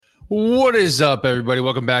What is up, everybody?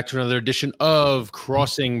 Welcome back to another edition of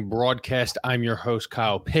Crossing Broadcast. I'm your host,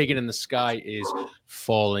 Kyle Pagan, and the sky is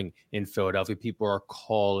falling in Philadelphia. People are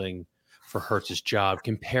calling for Hurts's job,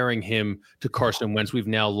 comparing him to Carson Wentz. We've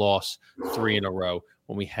now lost 3 in a row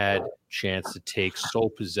when we had a chance to take sole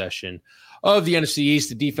possession of the NFC East.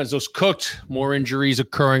 The defense was cooked. More injuries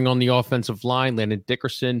occurring on the offensive line. Landon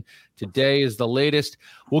Dickerson today is the latest.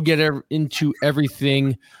 We'll get into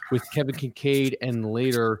everything with Kevin Kincaid and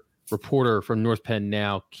later reporter from North Penn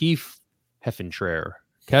Now, Keith Heffentraer.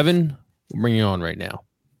 Kevin, we'll bring you on right now.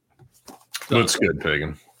 Looks good,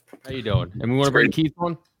 Pagan. How you doing? And we want to bring Keith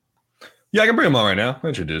on? Yeah, I can bring him on right now.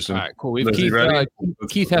 Introduce him. All right, cool. We have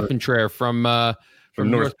Keith Heffentraer from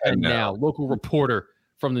North Penn Now, local reporter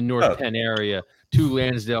from the North Penn area. 2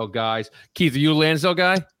 Lansdale guys. Keith, are you a Lansdale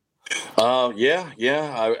guy? Yeah.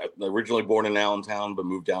 I originally born in Allentown, but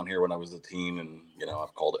moved down here when I was a teen, and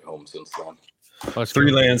I've called it home since then.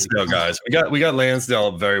 3 Lansdale guys. We got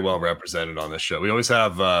Lansdale very well represented on this show. We always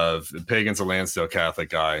have Pagan's a Lansdale Catholic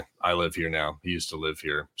guy. I live here now. He used to live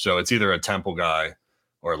here. So it's either a Temple guy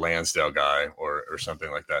or a Lansdale guy or something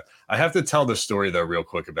like that. I have to tell the story, though, real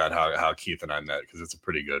quick about how Keith and I met, because it's a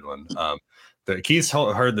pretty good one. Keith's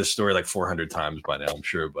heard this story like 400 times by now, I'm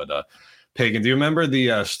sure. But Pagan, do you remember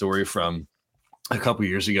the story from a couple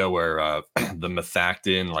years ago where the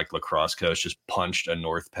Methacton lacrosse coach just punched a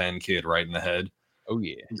North Penn kid right in the head? Oh,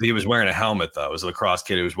 yeah. He was wearing a helmet, though. It was a lacrosse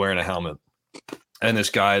kid. He was wearing a helmet. And this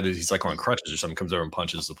guy, he's like on crutches or something, comes over and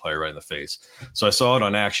punches the player right in the face. So I saw it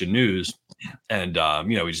on Action News, and,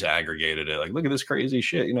 we just aggregated it. Like, look at this crazy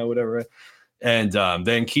shit, whatever. Right? And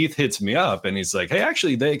then Keith hits me up, and he's like, hey,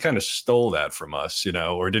 actually, they kind of stole that from us,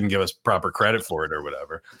 or didn't give us proper credit for it or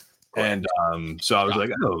whatever. And so I was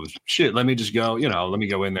like, oh, shit, let me just go, let me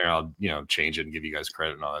go in there. I'll, change it and give you guys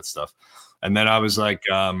credit and all that stuff. And then I was like,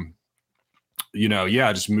 I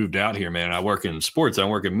just moved out here, man. I work in sports. I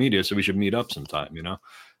work in media, so we should meet up sometime,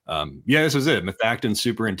 this was it. Methacton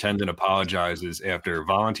superintendent apologizes after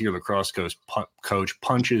volunteer lacrosse coach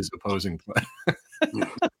punches opposing player.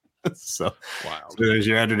 So, wow. So there's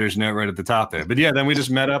your editor's note right at the top there. But yeah, then we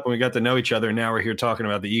just met up and we got to know each other. And now we're here talking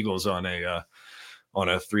about the Eagles on a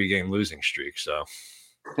 3-game losing streak. So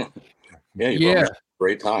yeah.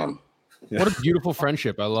 Great time. What a beautiful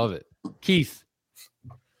friendship. I love it. Keith,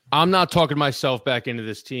 I'm not talking myself back into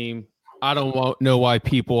this team. I don't know why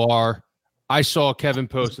people are. I saw Kevin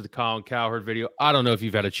posted the Colin Cowherd video. I don't know if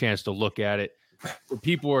you've had a chance to look at it. But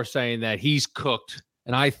people are saying that he's cooked,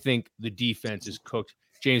 and I think the defense is cooked.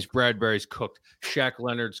 James Bradbury's cooked. Shaq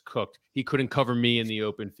Leonard's cooked. He couldn't cover me in the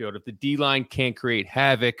open field. If the D-line can't create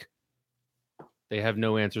havoc, they have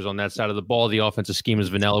no answers on that side of the ball. The offensive scheme is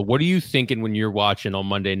vanilla. What are you thinking when you're watching on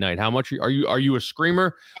Monday night? How much are you a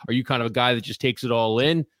screamer? Are you kind of a guy that just takes it all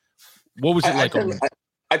in? What was it like?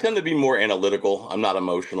 I tend to be more analytical. I'm not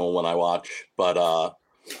emotional when I watch, but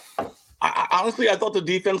honestly, I thought the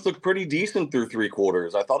defense looked pretty decent through 3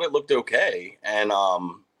 quarters. I thought it looked okay, and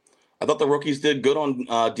I thought the rookies did good on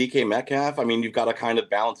DK Metcalf. I mean, you've got to kind of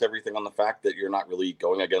balance everything on the fact that you're not really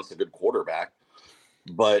going against a good quarterback.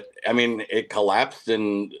 But, I mean, it collapsed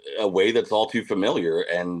in a way that's all too familiar.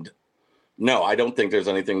 And, no, I don't think there's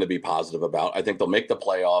anything to be positive about. I think they'll make the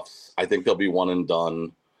playoffs. I think they'll be one and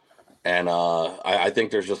done. And I think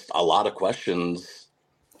there's just a lot of questions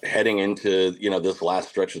heading into, this last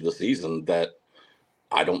stretch of the season that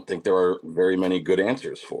I don't think there are very many good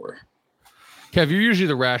answers for. Kev, you're usually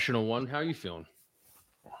the rational one. How are you feeling?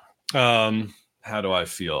 How do I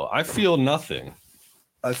feel? I feel nothing.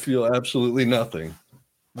 I feel absolutely nothing.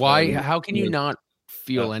 Why? How can you not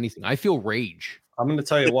feel anything? I feel rage. I'm going to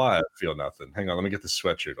tell you why I feel nothing. Hang on, let me get the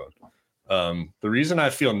sweatshirt on. The reason I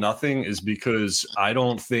feel nothing is because I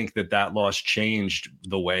don't think that loss changed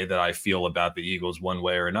the way that I feel about the Eagles one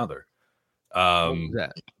way or another.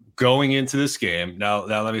 Going into this game, now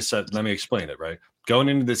let me explain it, right? Going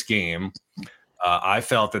into this game, I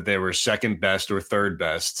felt that they were second best or third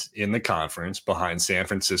best in the conference behind San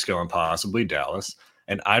Francisco and possibly Dallas.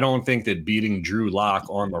 And I don't think that beating Drew Lock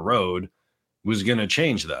on the road was going to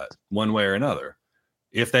change that one way or another.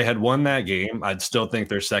 If they had won that game, I'd still think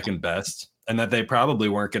they're second best, and that they probably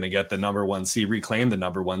weren't going to get the number 1 seed, reclaim the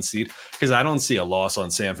number 1 seed, because I don't see a loss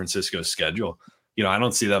on San Francisco's schedule. I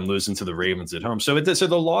don't see them losing to the Ravens at home. So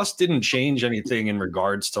the loss didn't change anything in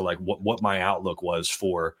regards to like what my outlook was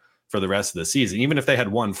for the rest of the season. Even if they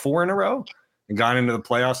had won 4 in a row and gone into the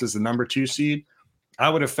playoffs as the number 2 seed, I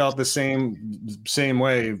would have felt the same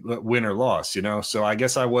way, win or loss, So I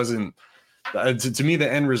guess I wasn't. To me,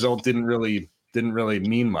 the end result didn't really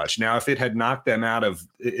mean much. Now, if it had knocked them out of,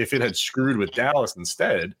 if it had screwed with Dallas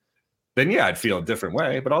instead, then yeah, I'd feel a different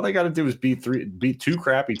way. But all they got to do is beat two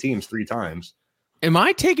crappy teams 3 times. Am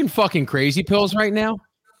I taking fucking crazy pills right now?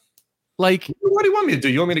 Like, what do you want me to do?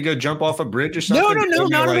 You want me to go jump off a bridge or something? No,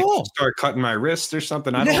 not at all. Start cutting my wrists or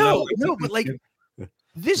something? I don't know. No, but like,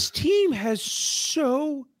 this team has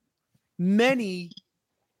so many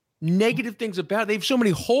negative things about it. They have so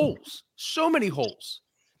many holes.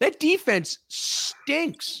 That defense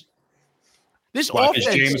stinks. This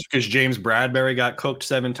offense, because James Bradbury got cooked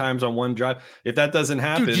 7 times on one drive. If that doesn't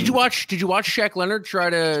happen, dude, did you watch Shaq Leonard try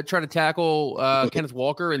to tackle Kenneth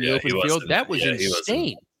Walker in the open field? That was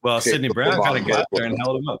insane. Well, Sidney Brown kind of got there and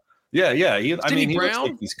held him up. Yeah. He looks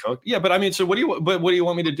like he's cooked. Yeah, but I mean, so what do you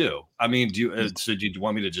want me to do? I mean, do you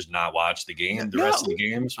want me to just not watch the game, the rest of the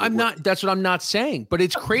games? I'm not. That's what I'm not saying. But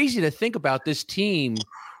it's crazy to think about this team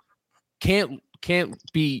can't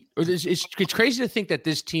be. Or it's crazy to think that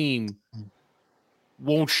this team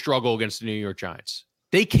won't struggle against the New York Giants.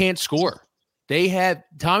 They can't score. They have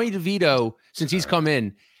Tommy DeVito since he's come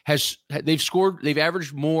in they've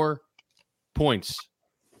averaged more points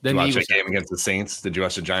than the Eagles. Did you watch a game against the Saints? Did you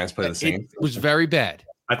watch the Giants play the Saints? It was very bad.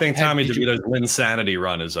 I think Tommy DeVito's insanity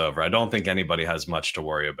run is over. I don't think anybody has much to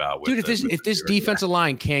worry about. Dude, if this defensive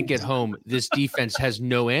line can't get home, this defense has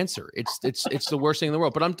no answer. It's the worst thing in the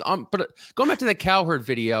world. But but going back to that Cowherd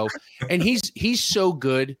video, and he's so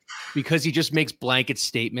good because he just makes blanket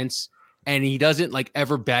statements and he doesn't like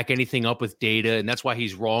ever back anything up with data, and that's why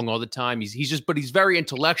he's wrong all the time. He's very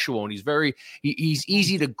intellectual and he's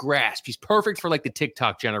easy to grasp. He's perfect for like the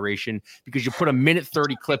TikTok generation because you put a minute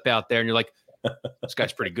 30 clip out there and you're like, this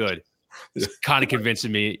guy's pretty good. It's kind of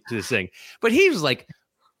convincing me to this thing. But he was like,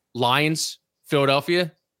 Lions,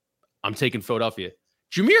 Philadelphia, I'm taking Philadelphia.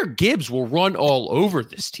 Jahmyr Gibbs will run all over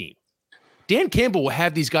this team. Dan Campbell will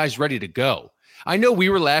have these guys ready to go. I know we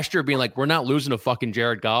were last year being like, we're not losing to fucking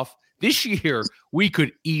Jared Goff. This year, we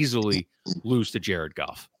could easily lose to Jared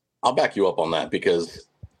Goff. I'll back you up on that because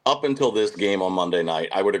up until this game on Monday night,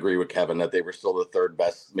 I would agree with Kevin that they were still the third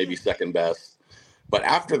best, maybe second best. But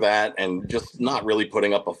after that, and just not really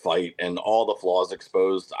putting up a fight and all the flaws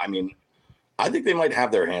exposed, I mean, I think they might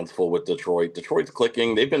have their hands full with Detroit. Detroit's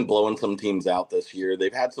clicking. They've been blowing some teams out this year.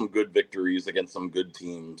 They've had some good victories against some good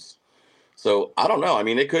teams. So I don't know. I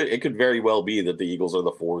mean, it could very well be that the Eagles are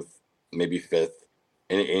the 4th, maybe 5th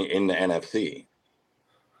in the NFC.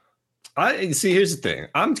 I see. Here's the thing.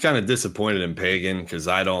 I'm kind of disappointed in Pagan because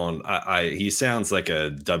he sounds like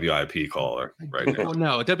a WIP caller right now. Oh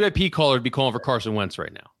no, a WIP caller would be calling for Carson Wentz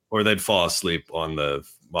right now, or they'd fall asleep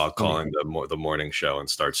while calling the morning show and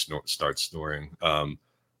start snoring.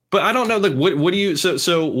 But I don't know. Like, what do you?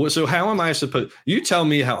 So how am I supposed? You tell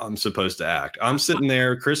me how I'm supposed to act. I'm sitting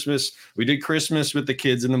there. Christmas. We did Christmas with the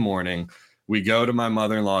kids in the morning. We go to my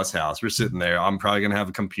mother-in-law's house. We're sitting there. I'm probably gonna have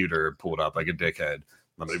a computer pulled up like a dickhead.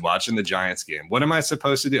 I'm gonna be watching the Giants game. What am I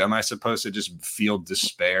supposed to do? Am I supposed to just feel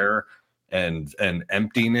despair and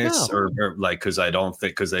emptiness, or like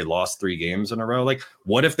because they lost 3 games in a row? Like,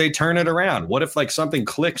 what if they turn it around? What if like something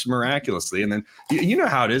clicks miraculously, and then you know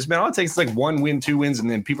how it is, man. All it takes is like 1 win, 2 wins, and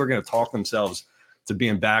then people are gonna talk themselves to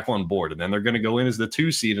being back on board, and then they're gonna go in as the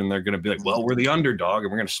 2 seed, and they're gonna be like, well, we're the underdog,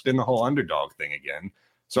 and we're gonna spin the whole underdog thing again.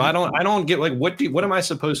 So I don't get like what am I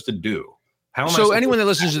supposed to do? Anyone that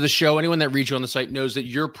listens to the show, anyone that reads you on the site knows that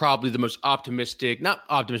you're probably the most optimistic, not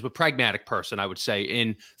optimistic, but pragmatic person, I would say,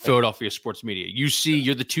 in Philadelphia sports media.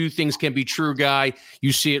 You're the 2 things can be true guy.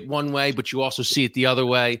 You see it one way, but you also see it the other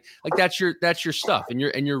way. Like that's your stuff. And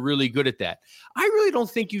you're really good at that. I really don't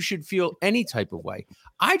think you should feel any type of way.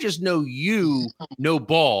 I just know you know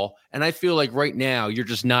ball. And I feel like right now you're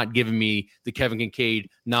just not giving me the Kevin Kincaid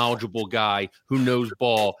knowledgeable guy who knows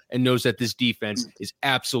ball and knows that this defense is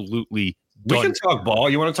absolutely we can talk ball.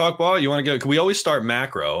 You want to talk ball? You want to go? We always start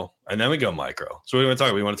macro and then we go micro. So what do we want to talk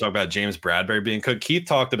about? We want to talk about James Bradbury being cooked. Keith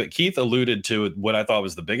alluded to what I thought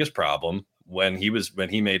was the biggest problem when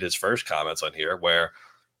he made his first comments on here. Where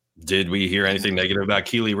did we hear anything negative about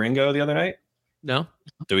Keely Ringo the other night? No.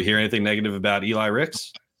 Did we hear anything negative about Eli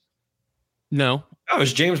Ricks? No. Oh, it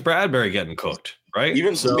was James Bradbury getting cooked, right?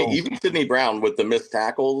 Even Sidney Brown with the missed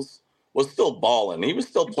tackles was still balling. He was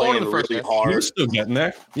still playing really hard. He was still getting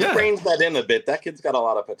there. Yeah. He reins that in a bit. That kid's got a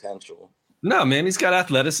lot of potential. No, man, he's got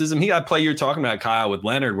athleticism. He got play you're talking about, Kyle, with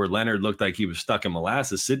Leonard, where Leonard looked like he was stuck in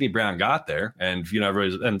molasses. Sidney Brown got there. And,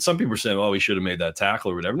 and some people are saying, oh, he should have made that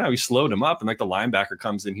tackle or whatever. No, he slowed him up. And like the linebacker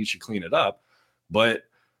comes in, he should clean it up. But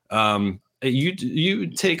you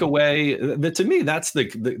take away that. To me, that's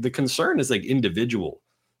the concern is like individual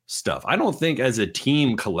stuff. I don't think as a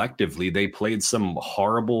team collectively they played some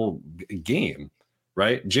horrible game,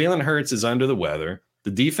 right? Jalen Hurts is under the weather.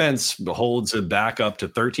 The defense holds it back up to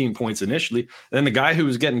 13 points initially. Then the guy who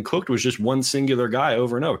was getting cooked was just one singular guy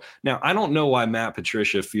over and over. Now, I don't know why Matt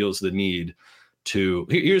Patricia feels the need to.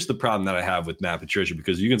 Here's the problem that I have with Matt Patricia,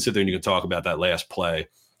 because you can sit there and you can talk about that last play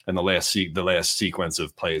and the last sequence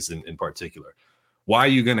of plays in particular. Why are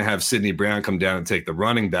you going to have Sidney Brown come down and take the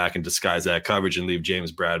running back and disguise that coverage and leave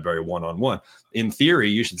James Bradbury one-on-one? In theory,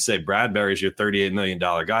 you should say Bradbury's your $38 million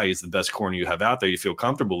guy. He's the best corner you have out there. You feel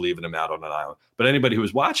comfortable leaving him out on an island. But anybody who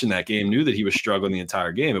was watching that game knew that he was struggling the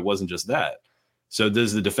entire game. It wasn't just that. So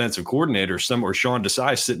does the defensive coordinator or Sean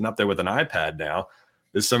Desai sitting up there with an iPad now,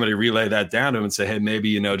 does somebody relay that down to him and say, hey,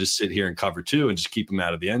 maybe, just sit here and cover two and just keep him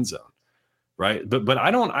out of the end zone? Right. But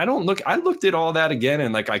I looked at all that again.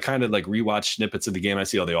 And I kind of rewatched snippets of the game. I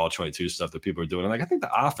see all the all 22 stuff that people are doing. And I think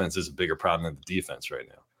the offense is a bigger problem than the defense right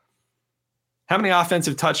now. How many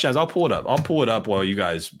offensive touchdowns? I'll pull it up while you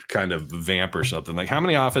guys kind of vamp or something. How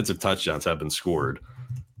many offensive touchdowns have been scored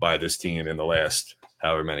by this team in the last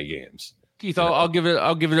however many games? Keith, I'll give it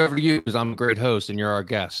over to you because I'm a great host and you're our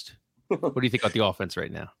guest. What do you think about the offense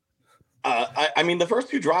right now? I mean, the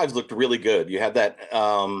first two drives looked really good. You had that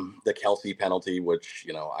the Kelsey penalty, which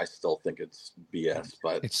I still think it's BS,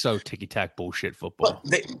 but it's so ticky-tack bullshit football.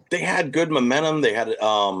 But they had good momentum. They had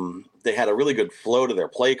a really good flow to their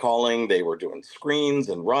play calling. They were doing screens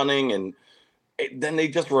and running, and then they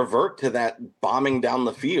just revert to that bombing down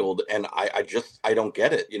the field. And I don't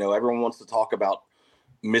get it. Everyone wants to talk about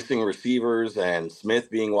missing receivers and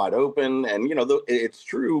Smith being wide open, and it's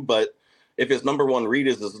true, but if his number one read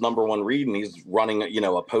is his number one read and he's running,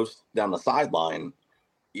 a post down the sideline,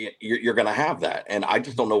 you're going to have that. And I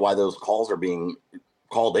just don't know why those calls are being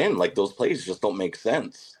called in. Those plays just don't make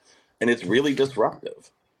sense. And it's really disruptive.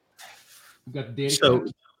 So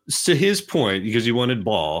to his point, because you wanted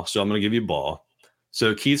Ball, so I'm going to give you Ball.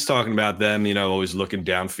 So Keith's talking about them, always looking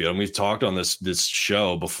downfield. And we've talked on this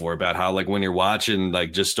show before about how when you're watching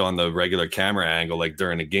just on the regular camera angle,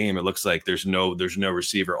 during a game, it looks like there's no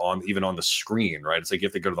receiver even on the screen, right? It's you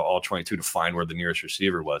have to go to the all 22 to find where the nearest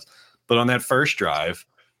receiver was. But on that first drive,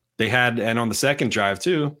 they had, and on the second drive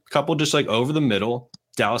too, a couple just over the middle,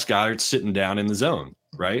 Dallas Goedert sitting down in the zone,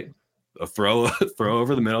 right? A throw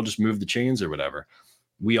over the middle, just move the chains or whatever.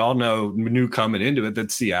 We all knew coming into it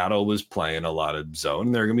that Seattle was playing a lot of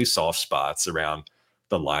zone. There are going to be soft spots around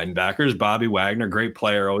the linebackers. Bobby Wagner, great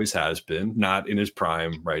player, always has been, not in his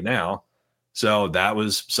prime right now. So that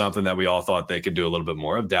was something that we all thought they could do a little bit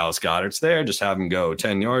more of. Dallas Goedert's there, just have him go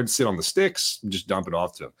 10 yards, sit on the sticks, just dump it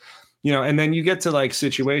off to him. And then you get to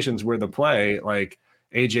situations where the play,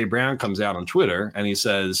 A.J. Brown comes out on Twitter and he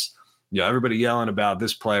says, everybody yelling about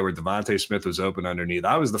this play where Devontae Smith was open underneath.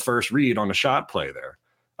 I was the first read on a shot play there.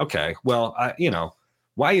 Okay, well,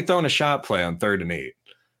 why are you throwing a shot play on 3rd and 8?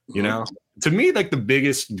 To me, the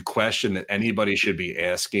biggest question that anybody should be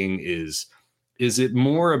asking is it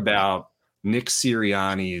more about Nick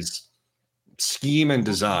Sirianni's scheme and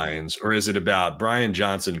designs, or is it about Brian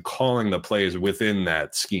Johnson calling the plays within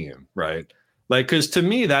that scheme, right? Because to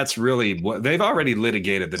me, that's really what they've already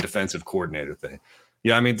litigated the defensive coordinator thing.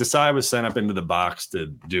 Yeah, I mean, Desai was sent up into the box to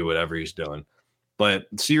do whatever he's doing.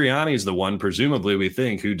 But Sirianni is the one, presumably, we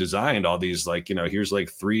think, who designed all these, here's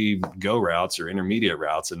 3 go routes or intermediate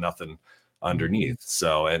routes and nothing underneath.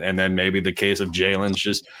 So, and then maybe the case of Jalen's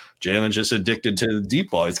just addicted to the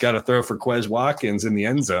deep ball. He's got to throw for Quez Watkins in the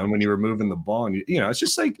end zone when you were moving the ball. And, it's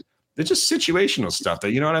just it's just situational stuff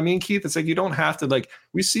that, you know what I mean, Keith? It's you don't have to,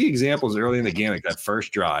 we see examples early in the game, that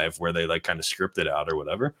first drive where they kind of script it out or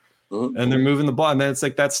whatever. And they're moving the ball. And then it's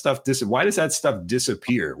that stuff. Why does that stuff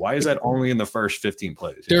disappear? Why is that only in the first 15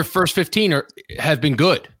 plays? Their first 15 have been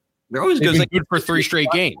good. They're always good for 3 straight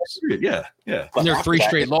games. Yeah. And they're 3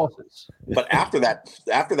 straight losses. But after that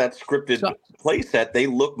scripted play set, they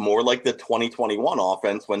look more like the 2021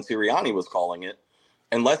 offense when Sirianni was calling it,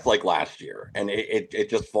 and less like last year. And it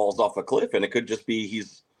just falls off a cliff. And it could just be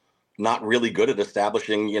he's not really good at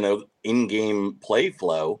establishing, in-game play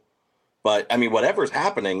flow. But, I mean, whatever's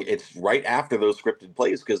happening, it's right after those scripted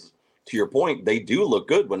plays because, to your point, they do look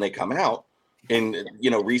good when they come out in,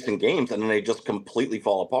 recent games, and then they just completely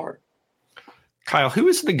fall apart. Kyle, who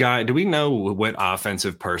is the guy? Do we know what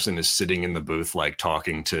offensive person is sitting in the booth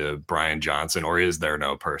talking to Brian Johnson, or is there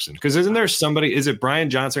no person? Because isn't there somebody, is it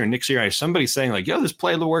Brian Johnson or Nick Sirianni, somebody saying this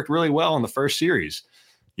play worked really well in the first series?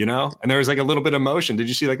 And there was a little bit of motion. Did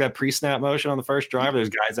you see that pre-snap motion on the first drive? There's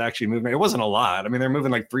guys actually moving. It wasn't a lot. I mean, they're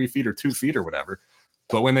moving 3 feet or 2 feet or whatever.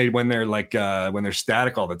 But when they're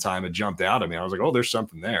static all the time, it jumped out at me. I was oh, there's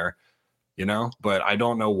something there, But I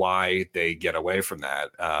don't know why they get away from that.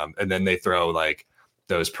 And then they throw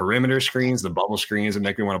those perimeter screens, the bubble screens, that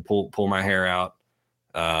make me want to pull my hair out.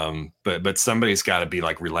 But somebody's got to be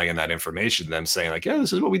like relaying that information to them, saying like, yeah,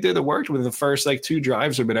 this is what we did that worked with the first like 2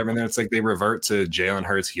 drives or whatever. And then it's like they revert to Jalen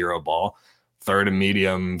Hurts hero ball, third and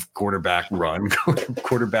medium, quarterback run,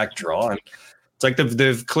 quarterback draw. And it's like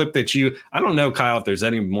the clip that I don't know, Kyle, if there's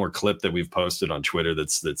any more clip that we've posted on Twitter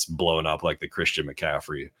that's blown up like the Christian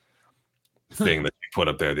McCaffrey thing that you put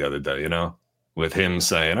up there the other day, with him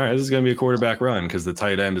saying, all right, this is going to be a quarterback run because the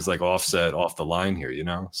tight end is like offset off the line here,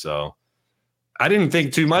 So I didn't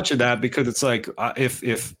think too much of that because it's like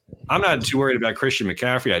if I'm not too worried about Christian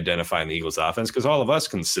McCaffrey identifying the Eagles offense because all of us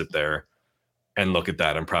can sit there and look at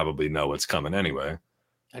that and probably know what's coming anyway.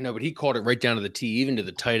 I know, but he called it right down to the T, even to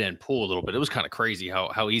the tight end pool a little bit. It was kind of crazy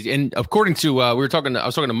how easy. And according to I was talking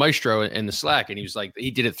to Maestro in the Slack, and he was like,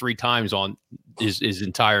 he did it 3 times on his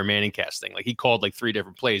entire Manning cast thing. Like he called like 3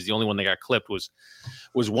 different plays. The only one that got clipped was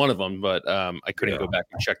one of them, but I couldn't go back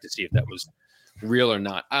and check to see if that was real or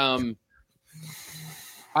not. I'm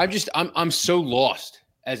so lost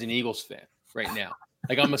as an Eagles fan right now.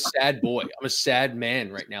 Like I'm a sad boy. I'm a sad man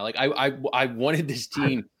right now. Like I wanted this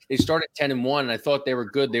team. They started 10-1, and I thought they were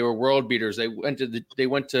good. They were world beaters. They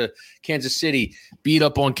went to Kansas City, beat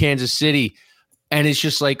up on Kansas City, and it's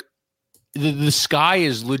just like the sky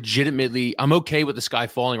is legitimately. I'm okay with the sky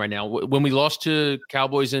falling right now. When we lost to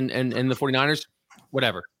Cowboys and the 49ers,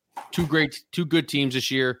 whatever. 2 good teams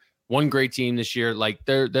this year, 1 great team this year. Like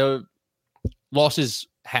their losses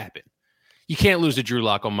happen. You can't lose to Drew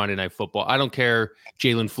Lock on Monday Night Football. I don't care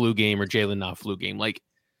Jalen flu game or Jalen not flu game. Like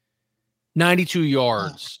 92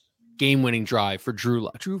 yards, game-winning drive for Drew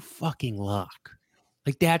Lock. Drew fucking Lock.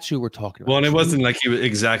 Like that's who we're talking about. Well, and it wasn't like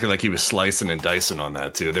he was slicing and dicing on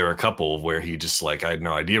that too. There were a couple where he just like I had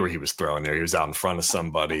no idea where he was throwing there. He was out in front of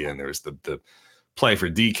somebody, and there was the play for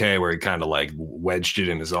DK where he kind of like wedged it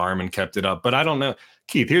in his arm and kept it up. But I don't know.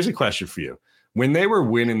 Keith, here's a question for you. When they were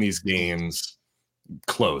winning these games,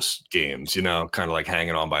 close games, kind of like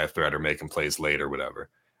hanging on by a thread or making plays late or whatever,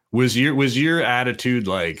 was your attitude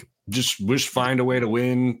like just find a way to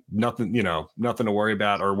win, nothing to worry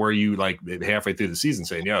about? Or were you like halfway through the season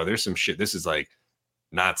saying, yo, there's some shit, this is like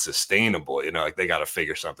not sustainable, like they got to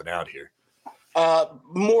figure something out here?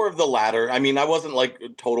 More of the latter. I mean, I wasn't like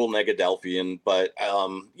total Negadelphian, but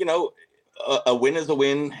a win is a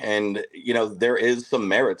win, and there is some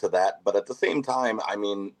merit to that. But at the same time, I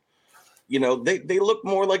mean, they look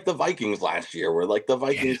more like the Vikings last year, where like the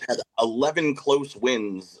Vikings had 11 close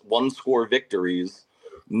wins, 1-score victories.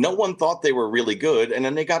 No one thought they were really good, and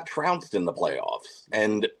then they got trounced in the playoffs.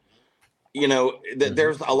 And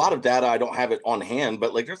there's a lot of data. I don't have it on hand,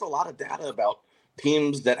 but like there's a lot of data about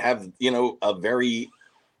teams that have a very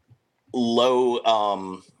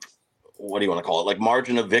low what do you want to call it, like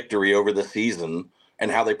margin of victory over the season and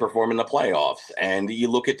how they perform in the playoffs. And you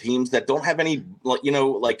look at teams that don't have any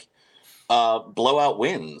blowout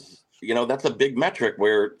wins. That's a big metric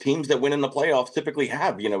where teams that win in the playoffs typically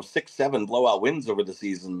have 6-7 blowout wins over the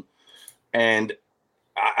season. And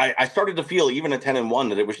I started to feel even at 10-1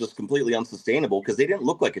 that it was just completely unsustainable because they didn't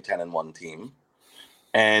look like a 10-1 team.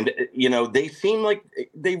 And, they seemed like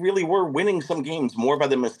they really were winning some games more by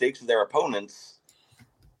the mistakes of their opponents.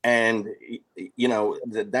 And,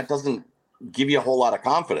 that doesn't give you a whole lot of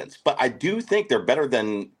confidence. But I do think they're better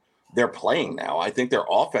than they're playing now. I think their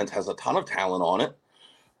offense has a ton of talent on it.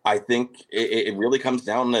 I think it really comes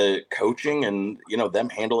down to coaching and, them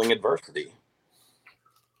handling adversity.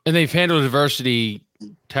 And they've handled adversity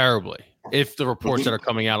terribly. If the reports that are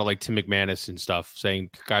coming out of like Tim McManus and stuff saying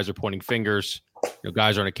guys are pointing fingers,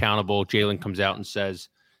 guys aren't accountable. Jalen comes out and says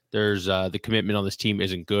there's the commitment on this team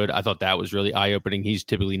isn't good. I thought that was really eye-opening. He's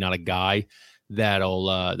typically not a guy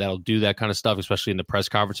that'll do that kind of stuff, especially in the press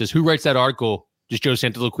conferences. Who writes that article? Does Joe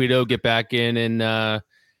Santaloquido get back in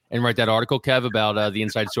and write that article, Kev, about the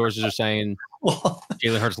inside sources are saying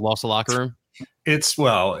Jalen Hurts lost the locker room?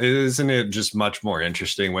 Isn't it just much more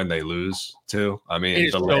interesting when they lose too? I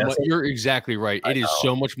mean, you're exactly right. It is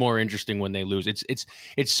so much more interesting when they lose. It's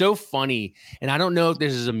so funny, and I don't know if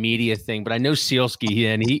this is a media thing, but I know Sealski,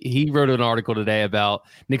 and he wrote an article today about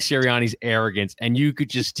Nick Sirianni's arrogance, and you could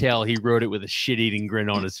just tell he wrote it with a shit-eating grin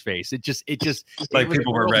on his face. It just like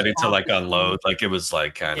people were ready to like unload, like it was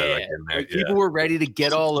like kind of like in there. Like people were ready to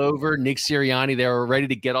get all over Nick Sirianni. They were ready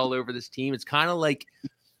to get all over this team. It's kind of like.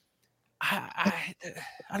 I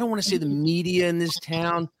don't want to say the media in this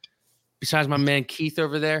town, besides my man Keith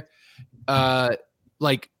over there,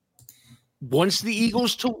 like wants the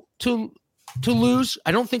Eagles to lose.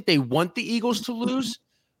 I don't think they want the Eagles to lose,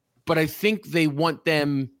 but I think they want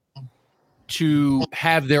them to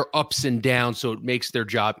have their ups and downs so it makes their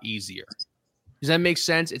job easier. Does that make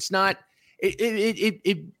sense? It's not.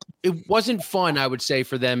 It wasn't fun, I would say,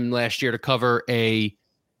 for them last year to cover a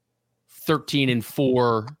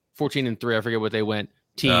 13-4, 14-3. I forget what they went.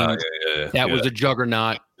 Team that was a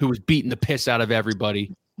juggernaut who was beating the piss out of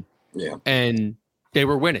everybody. Yeah. And they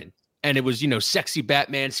were winning. And it was, sexy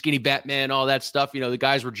Batman, skinny Batman, all that stuff. The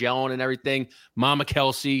guys were gelling and everything. Mama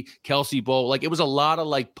Kelsey Bowl. Like, it was a lot of,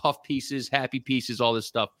 like, puff pieces, happy pieces, all this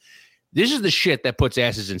stuff. This is the shit that puts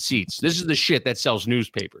asses in seats. This is the shit that sells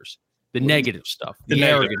newspapers. The negative stuff. The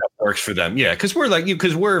negative stuff works for them. Yeah, because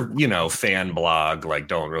we're fan blog, like,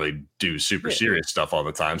 don't really do super serious stuff all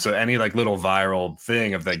the time. So any, like, little viral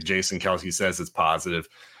thing of, like, Jason Kelsey says it's positive,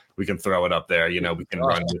 we can throw it up there. We can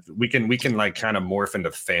run with, we can like kind of morph into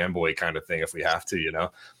fanboy kind of thing if we have to,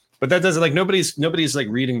 But that doesn't, like, nobody's like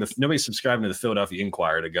nobody's subscribing to the Philadelphia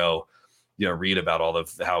Inquirer to go, read about all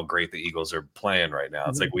of how great the Eagles are playing right now.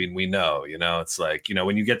 It's like we know, it's like,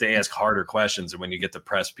 when you get to ask harder questions and when you get to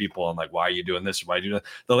press people on, like, why are you doing this? Why are you doing that?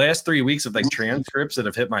 The last 3 weeks of, like, transcripts that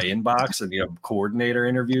have hit my inbox and coordinator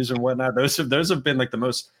interviews and whatnot, those have been, like, the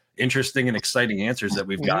most interesting and exciting answers that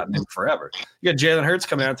we've gotten in forever. You got Jalen Hurts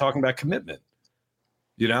coming out talking about commitment,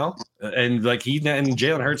 and like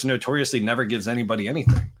Jalen Hurts notoriously never gives anybody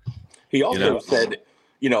anything. He also said,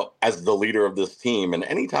 as the leader of this team, and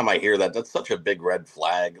anytime I hear that, that's such a big red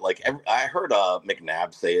flag. Like, I heard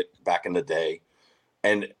McNabb say it back in the day,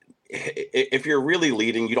 and if you're really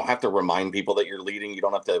leading, you don't have to remind people that you're leading. You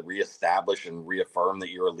don't have to reestablish and reaffirm that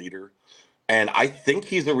you're a leader. And I think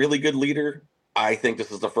he's a really good leader. I think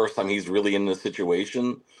this is the first time he's really in this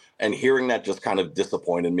situation, and hearing that just kind of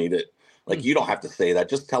disappointed me. That, like, you don't have to say that.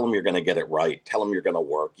 Just tell him you're going to get it right. Tell him you're going to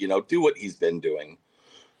work. Do what he's been doing.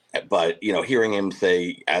 But hearing him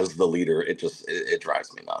say as the leader, it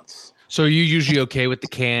drives me nuts. So are you usually okay with the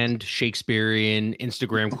canned Shakespearean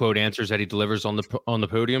Instagram quote answers that he delivers on the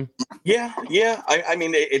podium? Yeah. I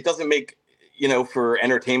mean, it doesn't make for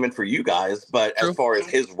entertainment for you guys, but True. As far as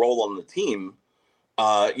his role on the team.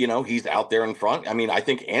 He's out there in front. I mean, I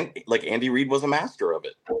think Andy Reid was a master of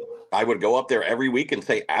it. I would go up there every week and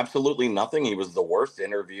say absolutely nothing. He was the worst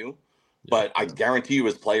interview, but I guarantee you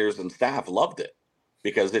his players and staff loved it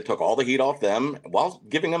because it took all the heat off them while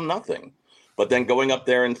giving them nothing. But then going up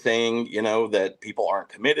there and saying, that people aren't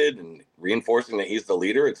committed and reinforcing that he's the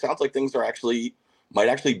leader, it sounds like things might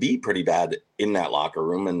actually be pretty bad in that locker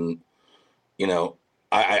room. And,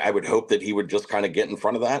 I would hope that he would just kind of get in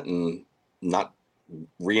front of that and not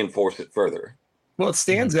reinforce it further. Well, it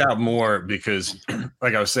stands out more because,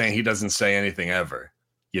 like I was saying, he doesn't say anything ever,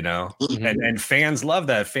 and fans love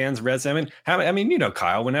that. Fans resonate.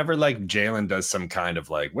 Kyle, whenever, like, Jalen does some kind of,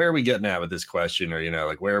 like, where are we getting at with this question, or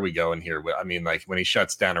like, where are we going here? I mean, like, when he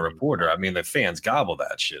shuts down a reporter, I mean, the fans gobble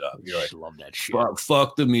that shit up. You're like, love that shit.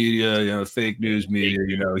 Fuck the media, fake news media.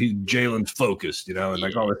 He's Jalen's focused, and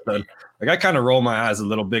like all of a sudden, like, I kind of roll my eyes a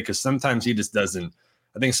little bit because sometimes he just doesn't.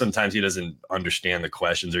 I think sometimes he doesn't understand the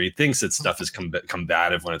questions, or he thinks that stuff is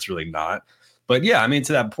combative when it's really not. But yeah, I mean,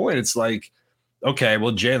 to that point, it's like, okay,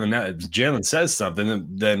 well, Jalen says something,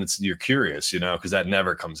 then you're curious, because that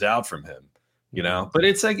never comes out from him, But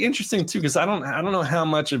it's, like, interesting too, because I don't know how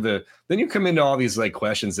much of then you come into all these, like,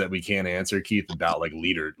 questions that we can't answer, Keith, about, like,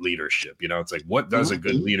 leadership. It's like, what does a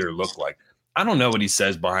good leader look like? I don't know what he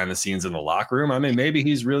says behind the scenes in the locker room. I mean, maybe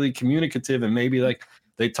he's really communicative, and maybe, like,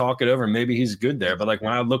 they talk it over. Maybe he's good there. But, like,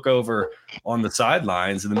 when I look over on the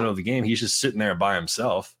sidelines in the middle of the game, he's just sitting there by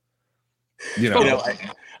himself. And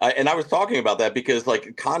I was talking about that because,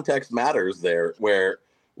 like, context matters there, where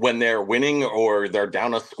when they're winning or they're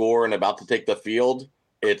down a score and about to take the field,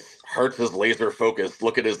 it hurts his laser focus.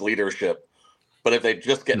 Look at his leadership. But if they're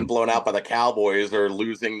just getting blown out by the Cowboys or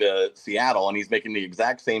losing to Seattle and he's making the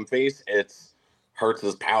exact same face, it's Hurts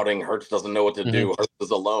is pouting. Hurts doesn't know what to do. Hurts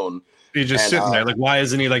is alone. He's just sitting there, like, why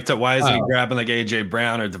isn't he grabbing, like, AJ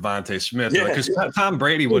Brown or Devontae Smith? Because Tom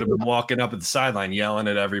Brady would have been walking up at the sideline yelling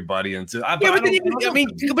at everybody.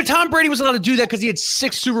 But Tom Brady was allowed to do that because he had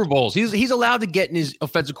 6 Super Bowls. He's allowed to get in his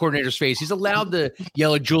offensive coordinator's face. He's allowed to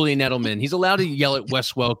yell at Julian Edelman. He's allowed to yell at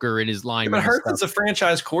Wes Welker and his linemen. But Hurts is a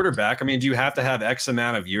franchise quarterback. I mean, do you have to have X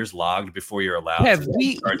amount of years logged before you're allowed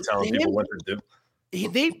to start telling people what to do?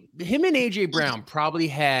 Him and AJ Brown probably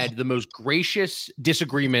had the most gracious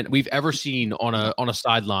disagreement we've ever seen on a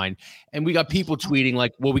sideline, and we got people tweeting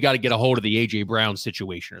like, "Well, we got to get a hold of the AJ Brown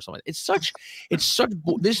situation or something." It's such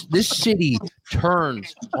this city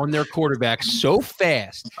turns on their quarterback so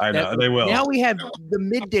fast. I know they will. Now we have the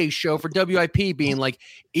midday show for WIP being like,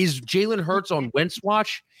 "Is Jalen Hurts on Wentz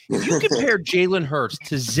watch?" If you compare Jalen Hurts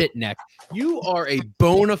to Zitnek, you are a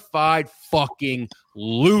bona fide fucking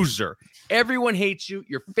loser. Everyone hates you.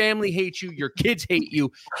 Your family hates you. Your kids hate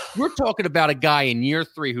you. We're talking about a guy in year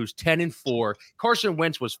 3 who's 10-4. Carson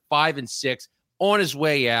Wentz was 5-6 on his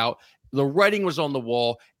way out. The writing was on the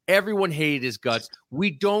wall. Everyone hated his guts.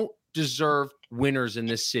 We don't deserve winners in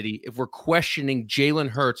this city if we're questioning Jalen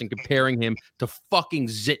Hurts and comparing him to fucking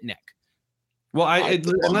Zitnek. Well,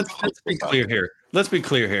 let's be clear here. Let's be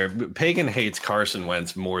clear here. Pagan hates Carson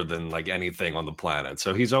Wentz more than like anything on the planet,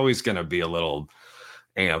 so he's always going to be a little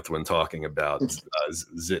amped when talking about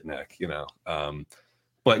Zitnek, you know.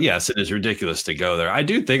 But yes, it is ridiculous to go there. I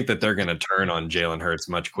do think that they're going to turn on Jalen Hurts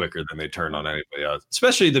much quicker than they turn on anybody else,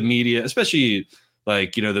 especially the media, especially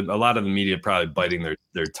like, you know, a lot of the media probably biting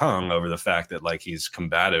their tongue over the fact that like he's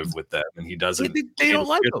combative with them and he doesn't. They don't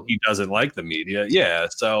like him. He doesn't like the media. Yeah,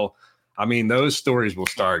 so. I mean, those stories will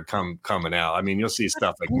start coming out. I mean, you'll see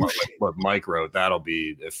stuff like what Mike wrote. That'll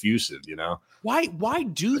be effusive, you know. Why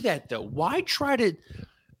do that though? Why try to,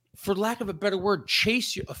 for lack of a better word,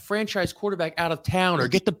 chase a franchise quarterback out of town or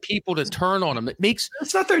get the people to turn on him? It's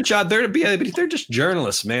not their job. They're just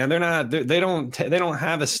journalists, man. They're not. They don't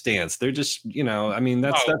have a stance. They're just, you know. I mean,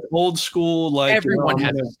 that's old school. Like everyone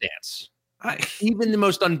has a stance. Even the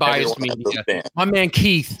most unbiased media. My man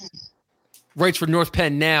Keith writes for North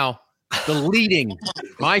Penn Now.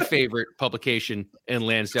 My favorite publication in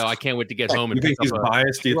Lansdale. I can't wait to get home. You think he's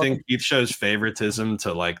biased? Do you think Keith shows favoritism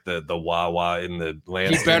to like the Wawa in the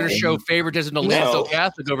Lansdale? He better show favoritism to Lansdale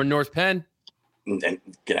Catholic over North Penn. And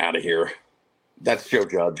get out of here. That's Joe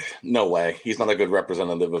Judge. No way. He's not a good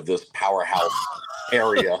representative of this powerhouse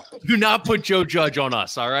area. Do not put Joe Judge on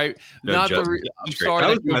us, all right? I'm sorry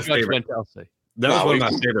that Joe Judge went to LC. That was one of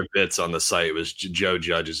my favorite bits on the site. Was Joe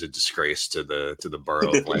Judge is a disgrace to the borough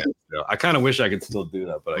of Lansdale. I kind of wish I could still do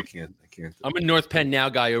that, but I can't. I'm a North Penn Now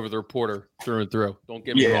guy over the Reporter through and through. Don't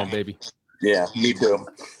get me wrong, baby. Yeah, me too.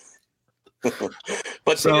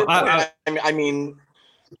 But so I mean,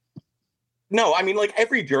 like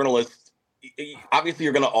every journalist, obviously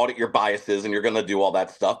you're going to audit your biases and you're going to do all that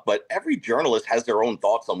stuff. But every journalist has their own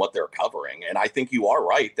thoughts on what they're covering, and I think you are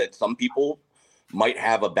right that some people might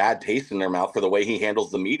have a bad taste in their mouth for the way he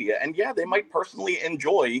handles the media. And yeah, they might personally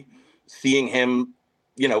enjoy seeing him,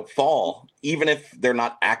 you know, fall, even if they're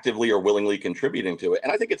not actively or willingly contributing to it.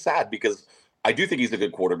 And I think it's sad because I do think he's a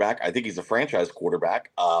good quarterback. I think he's a franchise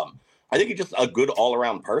quarterback. I think he's just a good all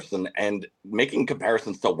around person, and making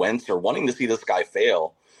comparisons to Wentz or wanting to see this guy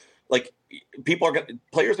fail. Like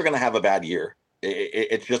players are going to have a bad year.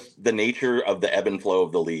 It's just the nature of the ebb and flow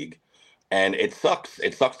of the league. And it sucks.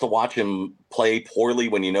 It sucks to watch him play poorly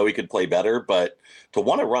when you know he could play better. But to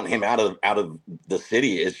want to run him out of the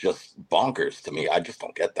city is just bonkers to me. I just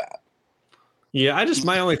don't get that. Yeah,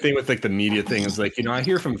 my only thing with like the media thing is like, you know, I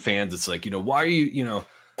hear from fans, it's like, you know, why are you, you know,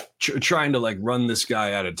 trying to like run this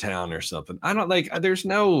guy out of town or something? I don't like. There's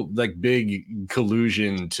no like big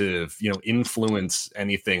collusion to, you know, influence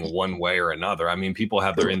anything one way or another. I mean, people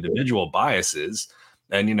have their individual biases.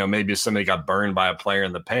 And, you know, maybe if somebody got burned by a player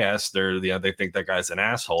in the past, they think that guy's an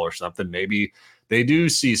asshole or something. Maybe they do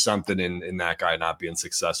see something in that guy not being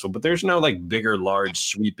successful. But there's no like bigger, large,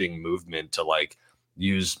 sweeping movement to like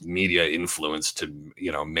use media influence to,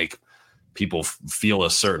 you know, make people feel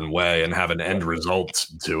a certain way and have an end result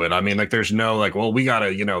to it. I mean, like there's no like, well, we got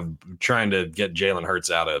to, you know, trying to get Jalen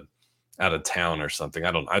Hurts out of town or something.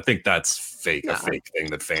 I think that's fake, a fake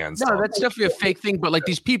thing that fans. No, that's definitely a fake thing. But like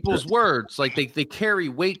these people's words, like they carry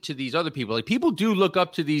weight to these other people. Like people do look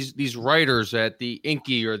up to these writers at the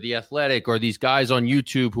Inky or the Athletic or these guys on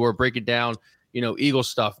YouTube who are breaking down, you know, Eagle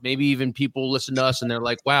stuff. Maybe even people listen to us and they're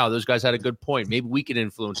like, wow, those guys had a good point. Maybe we can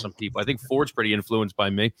influence some people. I think Ford's pretty influenced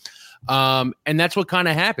by me. And that's what kind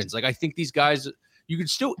of happens. Like, I think these guys, you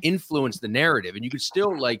could still influence the narrative and you could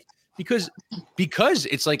still like, because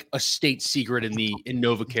it's like a state secret in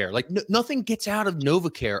NovaCare. Like nothing gets out of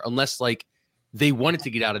NovaCare unless like they want it to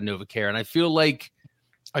get out of NovaCare. And I feel like,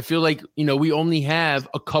 you know, we only have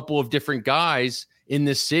a couple of different guys in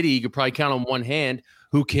this city. You could probably count on one hand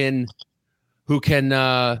who can write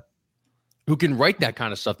that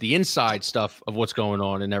kind of stuff, the inside stuff of what's going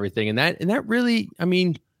on and everything. And that really, I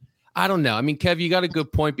mean, I don't know. I mean, Kev, you got a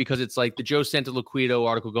good point because it's like the Joe Santoliquito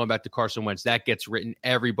article going back to Carson Wentz. That gets written.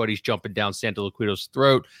 Everybody's jumping down Santoliquito's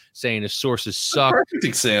throat, saying his sources suck. Perfect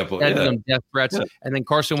example. Them death threats. Yeah. And then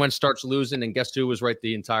Carson Wentz starts losing, and guess who was right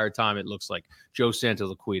the entire time? It looks like Joe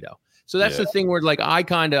Santoliquito. So that's the thing where, like,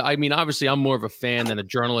 I mean, obviously, I'm more of a fan than a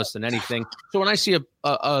journalist than anything. So when I see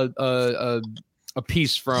a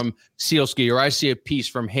piece from Sealski or I see a piece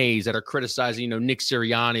from Hayes that are criticizing, you know, Nick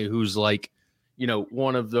Sirianni, who's like, you know,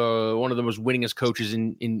 one of the most winningest coaches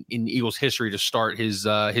in Eagles history to start his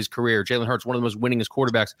career. Jalen Hurts, one of the most winningest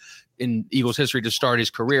quarterbacks in Eagles history to start his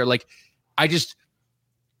career. Like, I'm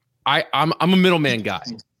a middleman guy.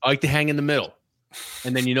 I like to hang in the middle.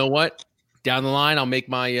 And then you know what? down the line, I'll make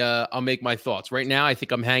my thoughts. Right now, I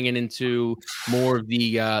think I'm hanging into more of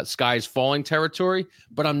the skies falling territory,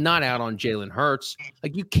 but I'm not out on Jalen Hurts.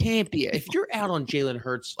 Like, you can't be. If you're out on Jalen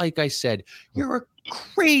Hurts, like I said, you're a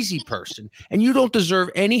crazy person, and you don't deserve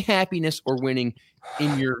any happiness or winning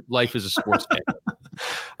in your life as a sports fan.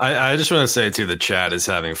 I just want to say, too, the chat is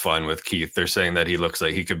having fun with Keith. They're saying that he looks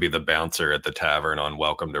like he could be the bouncer at the tavern on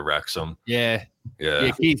Welcome to Wrexham. Yeah.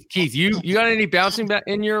 Keith, you got any bouncing back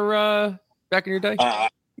in your day?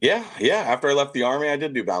 Yeah. After I left the Army, I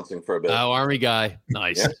did do bouncing for a bit. Oh, Army guy.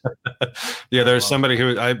 Nice. Yeah, there's somebody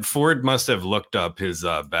who Ford must have looked up his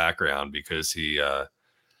background because he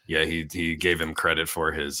gave him credit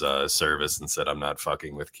for his service and said, I'm not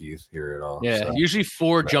fucking with Keith here at all. Yeah, so. Usually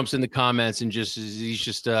Ford jumps in the comments and he's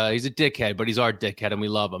a dickhead, but he's our dickhead and we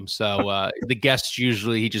love him. So the guests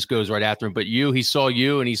usually he just goes right after him. But he saw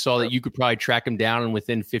you and he saw that you could probably track him down and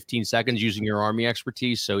within 15 seconds using your Army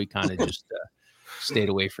expertise. So he kind of just stayed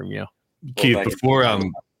away from you. Keith,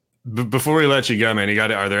 before we let you go, man,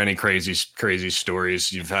 are there any crazy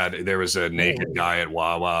stories you've had? There was a naked guy at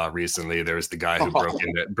Wawa recently. There was the guy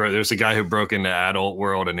who broke into Adult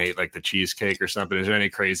World and ate like the cheesecake or something. Is there any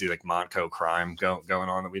crazy like Montco crime going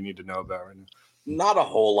on that we need to know about right now? Not a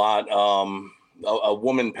whole lot. A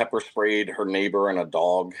woman pepper sprayed her neighbor and a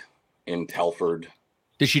dog in Telford.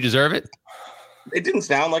 Did she deserve it? It didn't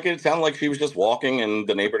sound like it. It sounded like she was just walking and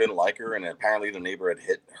the neighbor didn't like her. And apparently the neighbor had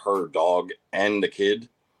hit her dog and the kid.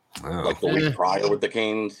 Like the week prior with the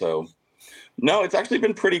cane. So no, it's actually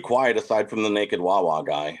been pretty quiet aside from the naked Wawa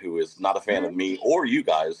guy who is not a fan of me or you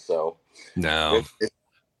guys. So no,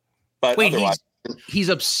 but wait, he's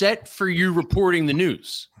upset for you reporting the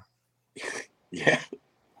news. Yeah.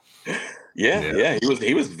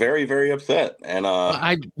 He was very, very upset. And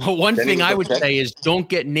one thing I would say is don't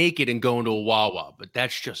get naked and go into a Wawa, but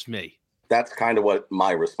that's just me. That's kind of what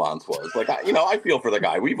my response was. Like, I feel for the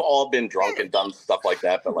guy. We've all been drunk and done stuff like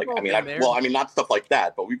that. But like, not stuff like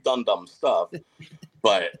that, but we've done dumb stuff.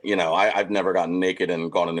 But, I've never gotten naked and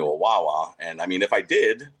gone into a Wawa. And I mean, if I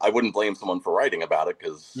did, I wouldn't blame someone for writing about it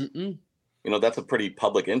because, that's a pretty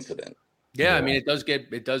public incident. Yeah, I mean,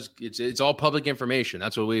 it's all public information.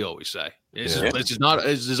 That's what we always say. This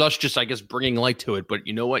is us just, I guess, bringing light to it. But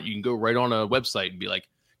you know what? You can go right on a website and be like,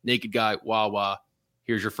 naked guy, Wawa.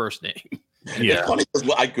 Here's your first name. Yeah. It's funny because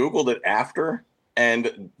I Googled it after,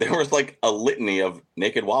 and there was like a litany of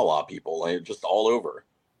naked Wawa people, like, just all over.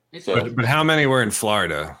 So, but how many were in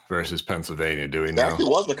Florida versus Pennsylvania? Do we know? There actually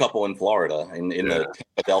was a couple in Florida, in the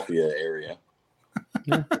Philadelphia area.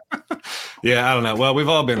 Yeah, I don't know. Well, we've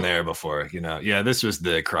all been there before, Yeah, this was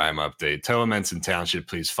the crime update. Towamencin Township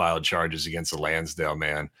police filed charges against a Lansdale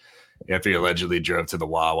man after he allegedly drove to the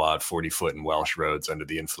Wawa at 40-foot in Welsh Roads under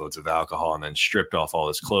the influence of alcohol and then stripped off all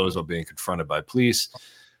his clothes while being confronted by police.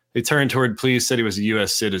 He turned toward police, said he was a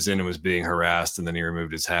U.S. citizen and was being harassed, and then he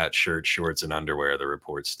removed his hat, shirt, shorts, and underwear, the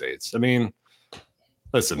report states. I mean,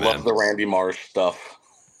 listen, man. Love the Randy Marsh stuff.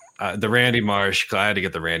 The Randy Marsh, I had to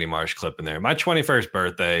get the Randy Marsh clip in there. My 21st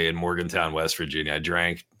birthday in Morgantown, West Virginia, I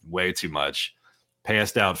drank way too much,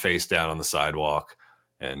 passed out face down on the sidewalk.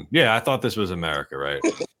 And yeah, I thought this was America, right?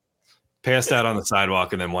 Passed out on the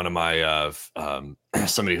sidewalk, and then one of my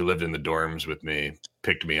somebody who lived in the dorms with me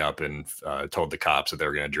picked me up and told the cops that they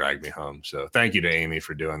were going to drag me home. So thank you to Amy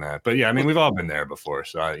for doing that. But yeah, I mean, we've all been there before.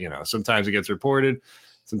 So sometimes it gets reported,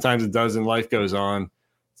 sometimes it doesn't. Life goes on.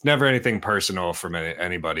 It's never anything personal from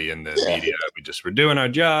anybody in the media. We're doing our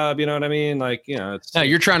job. You know what I mean? Like,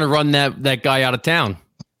 you're trying to run that guy out of town.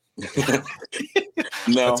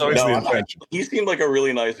 No, he seemed like a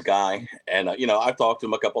really nice guy, and I've talked to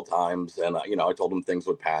him a couple times, and I told him things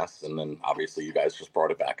would pass, and then obviously you guys just brought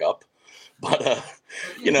it back up. But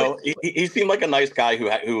he seemed like a nice guy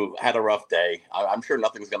who had a rough day. I'm sure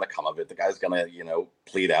nothing's going to come of it. The guy's going to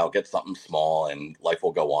plead out, get something small, and life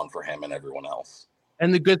will go on for him and everyone else.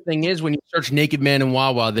 And the good thing is when you search naked man in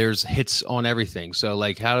Wawa, there's hits on everything. So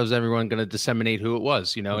like, how is everyone going to disseminate who it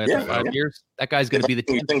was? After 5 years, that guy's going to be the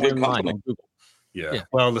 10th line on Google. Yeah.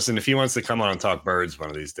 Well, listen, if he wants to come on and talk birds one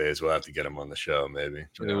of these days, we'll have to get him on the show, maybe.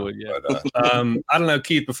 Would, yeah. But, I don't know,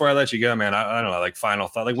 Keith, before I let you go, man, I don't know, like final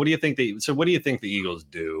thought. Like, what do you think the Eagles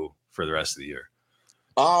do for the rest of the year?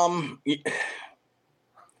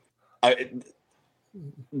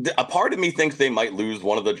 A part of me thinks they might lose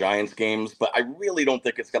one of the Giants games, but I really don't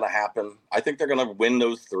think it's going to happen. I think they're going to win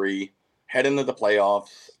those 3, head into the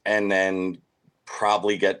playoffs, and then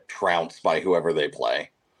probably get trounced by whoever they play.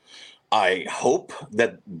 I hope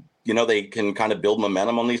that, they can kind of build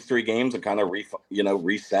momentum on these 3 games and kind of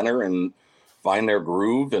recenter and find their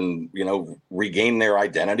groove and, regain their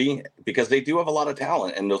identity, because they do have a lot of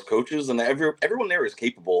talent, and those coaches and everyone there is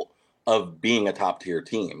capable of being a top tier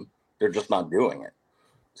team. They're just not doing it.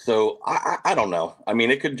 So I don't know. I mean,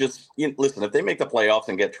 it could just listen, if they make the playoffs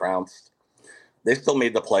and get trounced, they still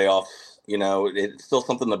made the playoffs. It's still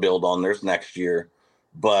something to build on. There's next year,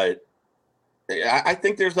 but I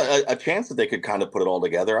think there's a chance that they could kind of put it all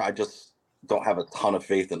together. I just don't have a ton of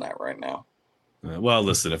faith in that right now. Well,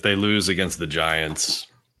 listen, if they lose against the Giants,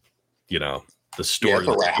 the story.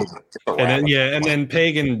 And then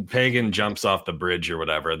Pagan jumps off the bridge or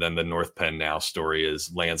whatever. Then the North Penn Now story is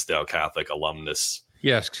Lansdale Catholic alumnus.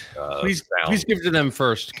 Yes, please give it to them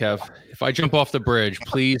first, Kev. If I jump off the bridge,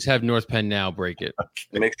 please have North Penn Now break it.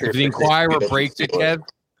 Make sure if the Inquirer breaks it,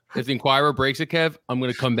 Kev, I'm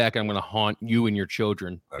going to come back and I'm going to haunt you and your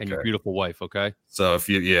children and your beautiful wife. Okay. So if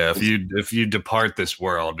you depart this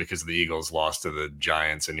world because the Eagles lost to the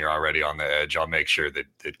Giants and you're already on the edge, I'll make sure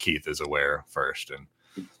that Keith is aware first, and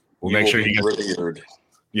we'll make sure he gets.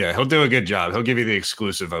 Yeah, he'll do a good job. He'll give you the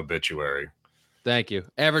exclusive obituary. Thank you.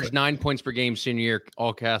 Average 9 points per game senior year,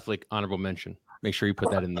 all Catholic, honorable mention. Make sure you put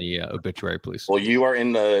that in the obituary, please. Well, you are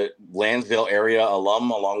in the Lansdale area alum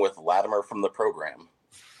along with Latimer from the program.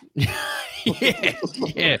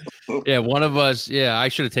 yeah. One of us. Yeah, I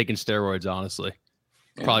should have taken steroids. Honestly,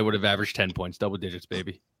 probably would have averaged 10 points, double digits,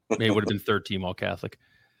 baby. Maybe would have been third team all Catholic.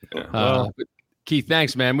 Keith,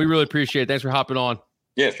 thanks, man. We really appreciate it. Thanks for hopping on.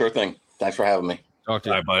 Yeah, sure thing. Thanks for having me. Talk to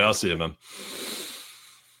you. All right, buddy. I'll see you, man.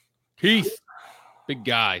 Keith, big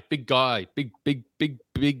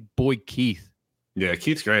boy, Keith. Yeah,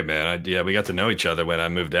 Keith's great, man. We got to know each other when I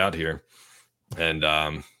moved out here, and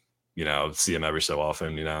see him every so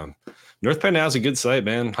often. North Penn Now is a good site,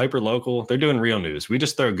 man. Hyper local. They're doing real news. We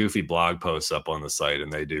just throw goofy blog posts up on the site,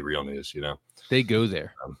 and they do real news. They go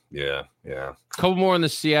there. Yeah. A couple more in the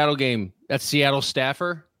Seattle game. That Seattle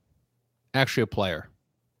staffer, actually a player.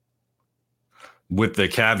 With the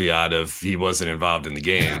caveat of he wasn't involved in the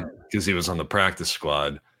game because he was on the practice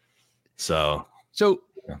squad. So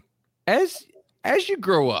as you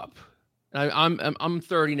grow up, I'm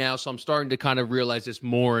 30 now, so I'm starting to kind of realize this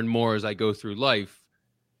more and more as I go through life.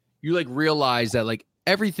 You realize that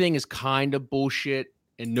everything is kind of bullshit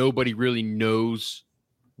and nobody really knows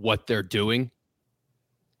what they're doing.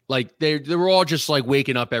 They were all just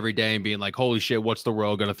waking up every day and being like, holy shit, what's the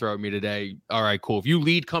world going to throw at me today? All right, cool. If you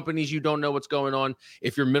lead companies, you don't know what's going on.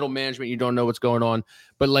 If you're middle management, you don't know what's going on.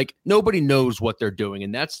 But nobody knows what they're doing.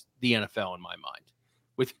 And that's the NFL in my mind.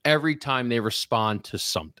 With every time they respond to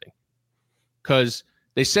something. Because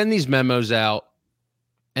they send these memos out,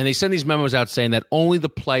 and they send these memos out saying that only the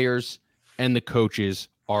players and the coaches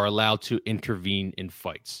are allowed to intervene in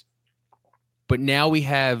fights. But now we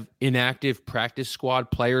have inactive practice squad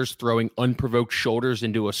players throwing unprovoked shoulders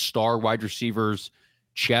into a star wide receiver's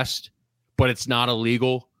chest, but it's not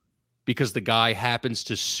illegal because the guy happens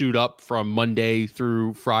to suit up from Monday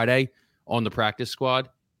through Friday on the practice squad.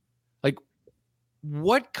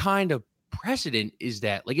 What kind of precedent is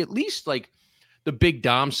that? At least the Big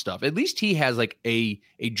Dom stuff, at least he has a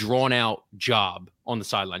drawn out job on the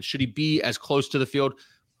sidelines. Should he be as close to the field?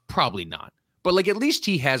 Probably not. But at least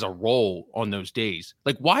he has a role on those days.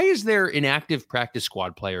 Why is there inactive practice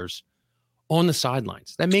squad players on the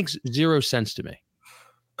sidelines? That makes zero sense to me.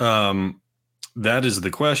 That is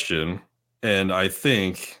the question. And I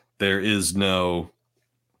think there is no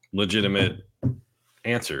legitimate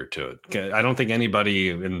answer to it. I don't think anybody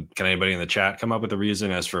in the chat come up with a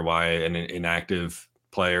reason as for why an inactive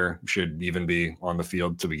player should even be on the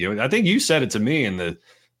field to begin with. I think you said it to me in the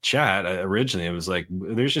chat originally. It was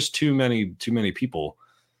there's just too many people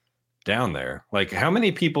down there. How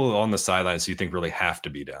many people on the sidelines do you think really have to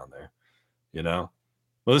be down there?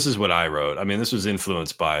 Well, this is what I wrote. I mean, this was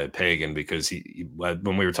influenced by Pagan because he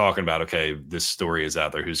when we were talking about, okay, this story is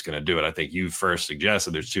out there, who's going to do it? I think you first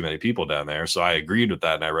suggested there's too many people down there. So I agreed with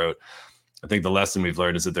that. And I wrote, I think the lesson we've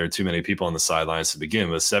learned is that there are too many people on the sidelines to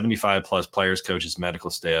begin with. 75 plus players, coaches,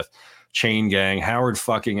 medical staff, chain gang, Howard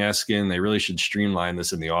fucking Eskin. They really should streamline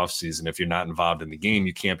this in the offseason. If you're not involved in the game,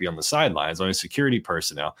 you can't be on the sidelines, only security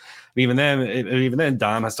personnel. And even then,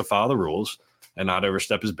 Dom has to follow the rules and not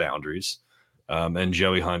overstep his boundaries. And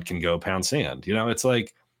Joey Hunt can go pound sand. It's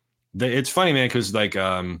it's funny, man, because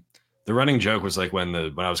the running joke was when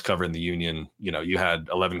I was covering the Union, you had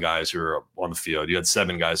 11 guys who were on the field. You had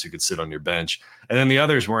 7 guys who could sit on your bench. And then the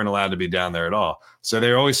others weren't allowed to be down there at all. So they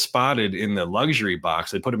were always spotted in the luxury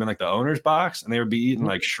box. They put them in the owner's box, and they would be eating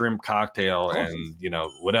shrimp cocktail and,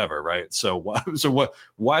 whatever. Right. So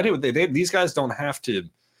why do these guys don't have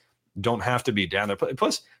to be down there.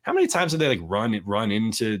 Plus, how many times do they run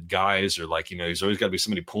into guys or there's always got to be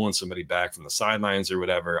somebody pulling somebody back from the sidelines or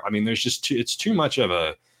whatever. I mean, there's just it's too much of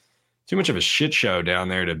a too much of a shit show down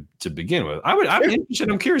there to begin with. I'm interested.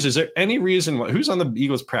 I'm curious. Is there any reason who's on the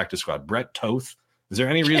Eagles practice squad? Brett Toth. Is there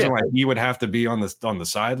any reason why he would have to be on the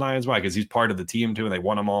sidelines? Why? Because he's part of the team too, and they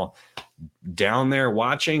want him all down there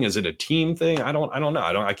watching. Is it a team thing? I don't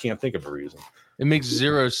know. I can't think of a reason. It makes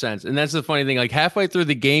zero sense. And that's the funny thing. Like halfway through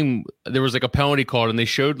the game, there was like a penalty called, and they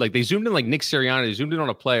showed they zoomed in like Nick Sirianni, they zoomed in on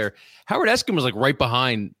a player. Howard Eskin was like right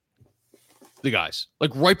behind the guys,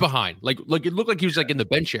 like right behind. Like it looked like he was like in the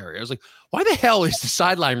bench area. I was like, why the hell is the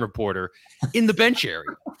sideline reporter in the bench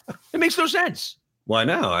area? It makes no sense. Well, I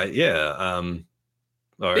know.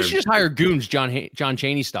 They should just hire goons, John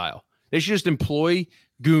Chaney style. They should just employ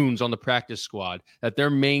goons on the practice squad that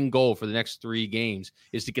their main goal for the next 3 games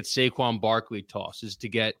is to get Saquon Barkley tossed, is to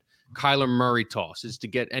get Kyler Murray tossed, is to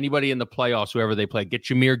get anybody in the playoffs, whoever they play, get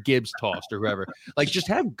Jahmyr Gibbs tossed or whoever. Like just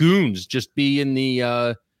have goons just be in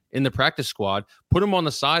the practice squad, put them on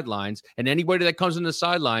the sidelines, and anybody that comes in the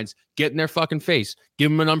sidelines, get in their fucking face,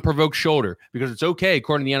 give them an unprovoked shoulder, because it's okay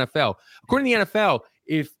according to the NFL. According to the NFL,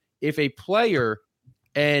 if a player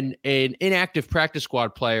and an inactive practice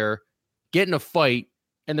squad player get in a fight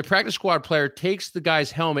and the practice squad player takes the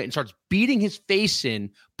guy's helmet and starts beating his face in,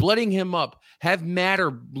 blooding him up, have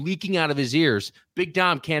matter leaking out of his ears, Big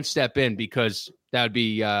Dom can't step in because that'd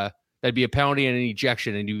be a penalty and an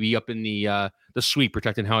ejection, and you'd be up in the suite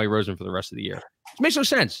protecting Howie Roseman for the rest of the year. It makes no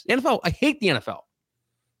sense. The NFL, I hate the NFL.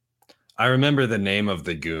 I remember the name of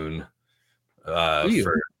the goon. It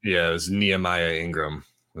was Nehemiah Ingram.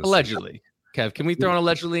 Allegedly. Kev, can we throw an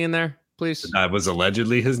allegedly in there, please? That was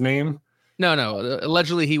allegedly his name? No.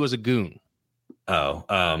 Allegedly, he was a goon. Oh,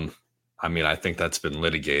 I mean, I think that's been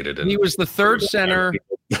litigated. He was the third center.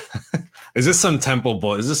 Is this some Temple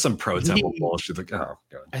bull? Is this some pro Temple bullshit? Like, oh,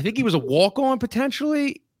 God. I think he was a walk-on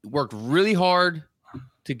potentially. Worked really hard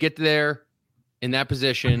to get there in that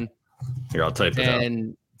position. Here, I'll type it out.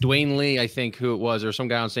 And Dwayne Lee, I think who it was, or some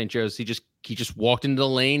guy on St. Joe's, he just walked into the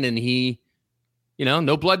lane and he.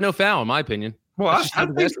 No blood, no foul, in my opinion. Well,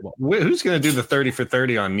 who's going to do the 30 for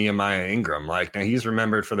 30 on Nehemiah Ingram? Like, now he's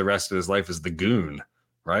remembered for the rest of his life as the goon,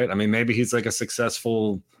 right? I mean, maybe he's like a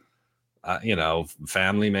successful,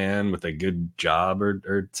 family man with a good job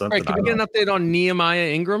or something. Right, can we get an update on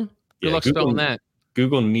Nehemiah Ingram? Good luck spelling that.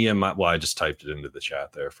 Google Nehemiah. Well, I just typed it into the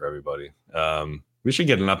chat there for everybody. We should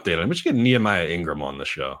get an update on. We should get Nehemiah Ingram on the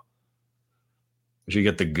show. We should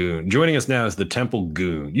get the goon. Joining us now is the Temple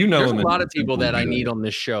Goon. There's a lot of people that I need on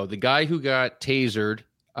this show. The guy who got tasered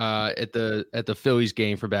at the Phillies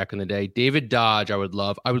game for back in the day, David Dodge. I would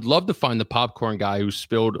love to find the popcorn guy who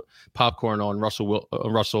spilled popcorn on Russell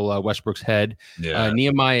Westbrook's head. Yeah.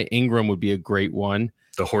 Nehemiah Ingram would be a great one.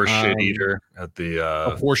 The horse shit eater at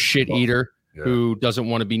the horse shit eater who doesn't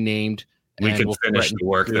want to be named. We could finish the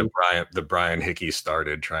work that Brian Hickey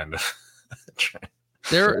started trying to.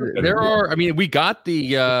 There are. I mean, we got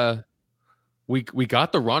the we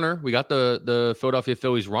got the runner. We got the Philadelphia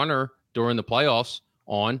Phillies runner during the playoffs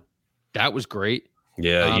on. That was great.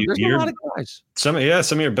 Yeah, there's a lot of guys. Some of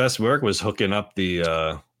your best work was hooking up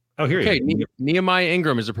the. Nehemiah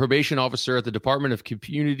Ingram is a probation officer at the Department of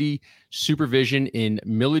Community Supervision in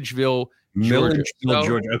Milledgeville, Georgia.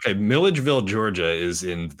 Okay, Milledgeville, Georgia is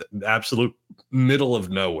in the absolute middle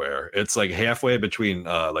of nowhere. It's like halfway between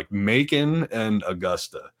like Macon and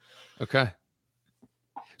Augusta. Okay.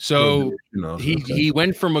 So he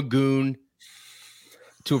went from a goon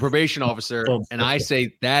to a probation officer, and I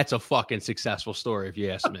say that's a fucking successful story if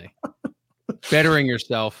you ask me. Bettering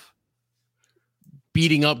yourself.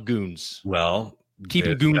 Beating up goons. Well,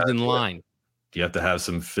 keeping goons in line. You have to have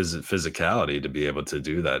some physicality to be able to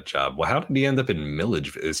do that job. Well, how did he end up in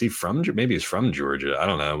Milledgeville? Is he from? Maybe he's from Georgia. I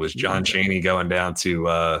don't know. Was John Chaney going down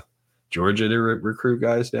to Georgia to recruit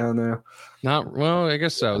guys down there? I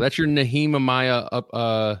guess so. That's your Nehemiah up.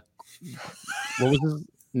 What was his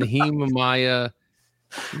Nehemiah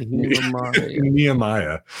Ingram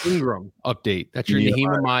update. That's your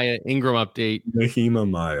Nehemiah Ingram update.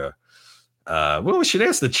 Nehemiah. Well, we should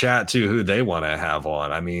ask the chat too who they want to have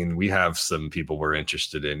on. I mean, we have some people we're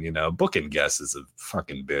interested in. Booking guests is a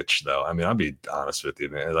fucking bitch, though. I mean, I'll be honest with you,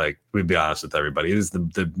 man. Like, we'd be honest with everybody. It is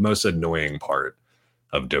the most annoying part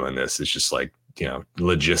of doing this. It's just like,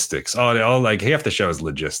 logistics. All like half the show is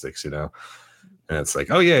logistics, and it's like,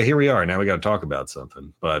 oh yeah, here we are. Now we got to talk about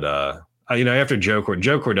something. But after Joe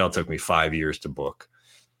Cordell took me 5 years to book,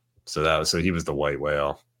 so he was the white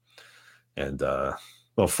whale, and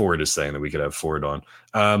well, Ford is saying that we could have Ford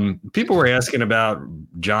on. People were asking about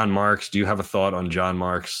John Marks. Do you have a thought on John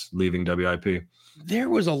Marks leaving WIP? There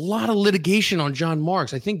was a lot of litigation on John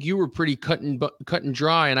Marks. I think you were pretty cut and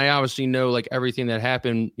dry, and I obviously know like everything that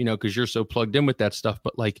happened, because you're so plugged in with that stuff.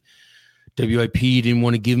 But like WIP didn't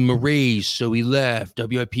want to give him a raise, so he left.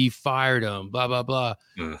 WIP fired him, blah, blah, blah.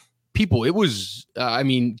 People, it was, I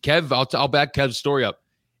mean, Kev, I'll back Kev's story up.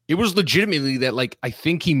 It was legitimately that, like, I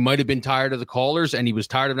think he might have been tired of the callers, and he was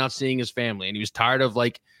tired of not seeing his family, and he was tired of,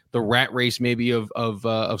 like, the rat race maybe of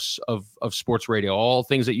sports radio. All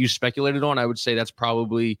things that you speculated on, I would say that's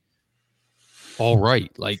probably all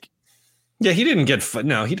right. Like, yeah, he didn't get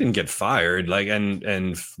fired. Like,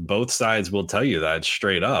 and both sides will tell you that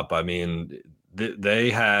straight up. I mean, they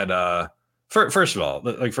had first of all,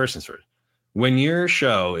 like, first and first, when your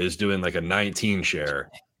show is doing like a 19 share,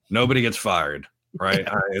 nobody gets fired, right?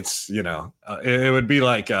 It's it would be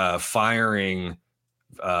like firing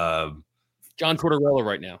John Tortorella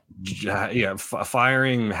right now. Yeah,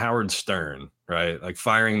 firing Howard Stern, right? Like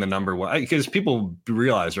firing the number one, because people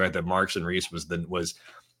realize, right, that Marks and Reese was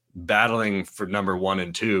battling for number 1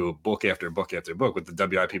 and 2 book after book after book with the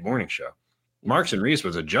WIP morning show. Marks and Reese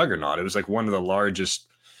was a juggernaut. It was like one of the largest,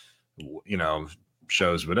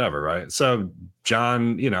 shows, whatever, right? So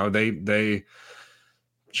John, they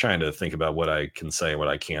trying to think about what I can say and what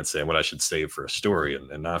I can't say and what I should save for a story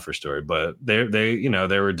and not for a story. But there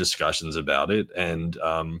were discussions about it. And,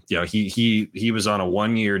 he was on a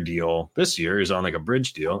 1-year deal. This year he's on like a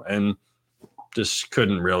bridge deal and just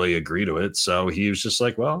couldn't really agree to it. So he was just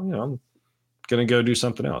like, well, I'm going to go do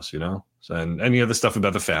something else, So, and any of the stuff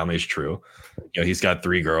about the family is true. He's got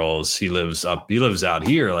 3 girls. He lives out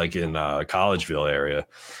here, like in Collegeville area.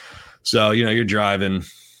 So, you're driving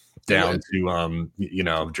down to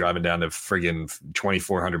driving down to friggin'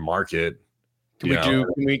 2400 Market.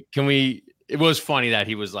 Can we it was funny that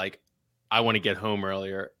he was like, I want to get home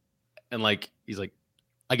earlier, and like he's like,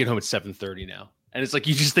 I get home at 7:30 now. And it's like,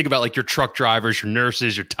 you just think about like your truck drivers, your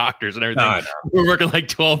nurses, your doctors and everything. We're working like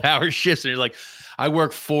 12-hour shifts, and you're like, I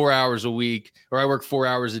work 4 hours a week, or I work 4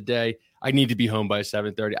 hours a day. I need to be home by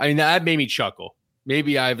 7:30. I mean, that made me chuckle.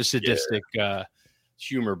 Maybe I have a sadistic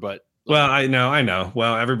humor, but well, I know.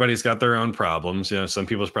 Well, everybody's got their own problems. Some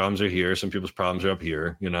people's problems are here. Some people's problems are up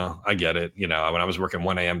here. I get it. When I was working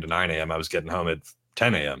 1 a.m. to 9 a.m., I was getting home at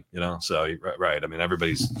 10 a.m., So, right. I mean,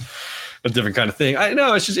 everybody's a different kind of thing. I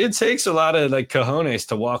know it's just, it takes a lot of like cojones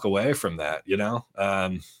to walk away from that,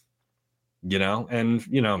 and,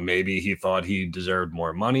 maybe he thought he deserved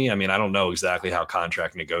more money. I mean, I don't know exactly how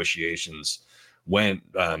contract negotiations went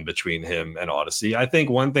between him and Odyssey. I think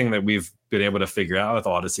one thing that we've been able to figure out with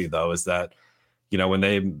Odyssey, though, is that, when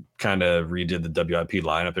they kind of redid the WIP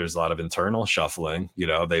lineup, there's a lot of internal shuffling.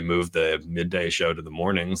 They moved the midday show to the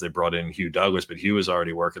mornings. They brought in Hugh Douglas, but Hugh was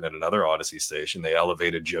already working at another Odyssey station. They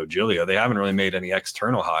elevated Joe Giglio. They haven't really made any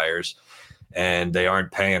external hires, and they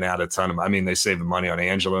aren't paying out a ton of, I mean, they saved the money on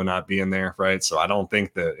Angelo not being there, right? So I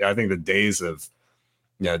think the days of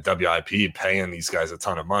WIP paying these guys a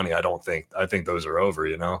ton of money, I think those are over,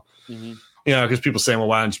 Mm-hmm. Because people saying, well,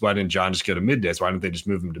 why didn't John just go to middays? Why didn't they just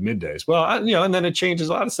move him to middays? Well, and then it changes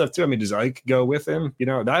a lot of stuff too. I mean, does Ike go with him?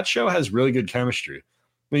 That show has really good chemistry.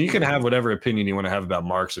 I mean, you can have whatever opinion you want to have about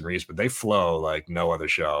Marks and Reese, but they flow like no other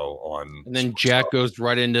show on. And then Jack goes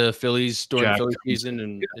right into Phillies during Philly season,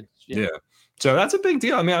 and yeah. So that's a big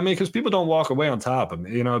deal. I mean, because people don't walk away on top. I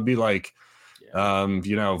mean, it'd be like,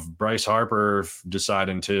 Bryce Harper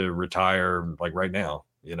deciding to retire like right now.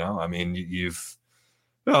 I mean,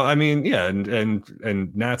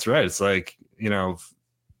 and Nat's right. It's like,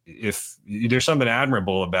 if there's something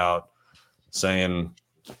admirable about saying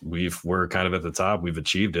we're kind of at the top, we've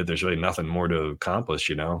achieved it, there's really nothing more to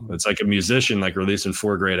accomplish. It's like a musician like releasing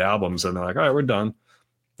 4 great albums and they're like, all right, we're done,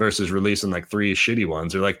 versus releasing like 3 shitty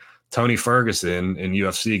ones. Or like Tony Ferguson in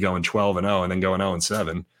UFC going 12-0 and then going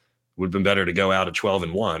 0-7. Would have been better to go out at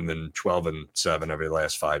 12-1 than 12-7 over the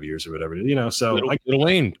last 5 years or whatever, So Little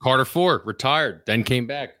Wayne, Carter Ford retired, then came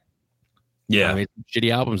back. Yeah, I made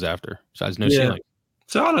shitty albums after. Besides No Ceiling.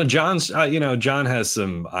 So I don't know. John's, John has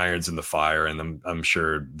some irons in the fire, and I'm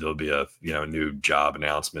sure there'll be a new job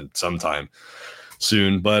announcement sometime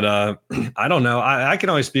soon. But I don't know. I can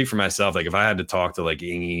only speak for myself. Like if I had to talk to like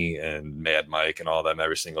Ingy and Mad Mike and all them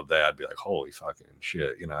every single day, I'd be like, holy fucking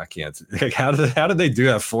shit. I can't. Like how did they do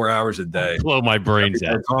that 4 hours a day? Blow my brains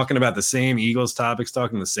out. They're talking about the same Eagles topics,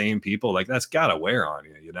 talking to the same people. Like that's gotta wear on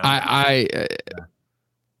you. I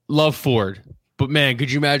love Ford, but man,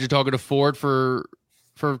 could you imagine talking to Ford for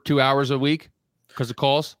 2 hours a week because of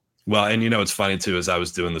calls? Well, and it's funny too, as I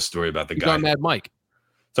was doing the story about the guy, Mad Mike.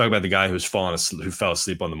 Talk about the guy who fell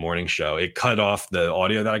asleep on the morning show. It cut off the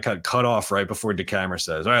audio that I cut off right before DeCamera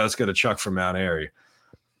says, all right, let's go to Chuck from Mount Airy.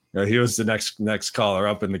 He was the next caller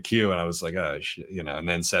up in the queue. And I was like, oh shit, and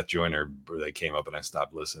then Seth Joyner, they came up and I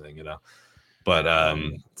stopped listening, But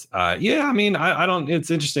yeah, I mean, I don't.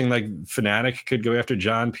 It's interesting. Like Fnatic could go after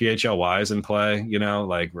John PHLYs and play.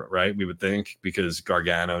 Like right, we would think because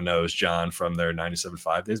Gargano knows John from their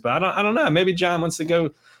 97.5 days. But I don't know. Maybe John wants to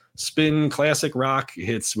go spin classic rock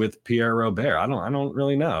hits with Pierre Robert. I don't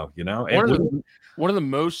really know. One of the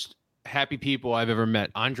most happy people I've ever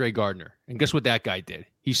met, Andre Gardner. And guess what that guy did?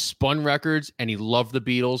 He spun records and he loved the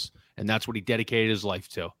Beatles, and that's what he dedicated his life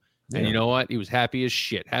to. And you know what? He was happy as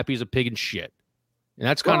shit. Happy as a pig in shit. And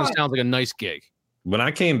that's kind of sounds like a nice gig. When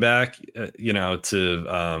I came back,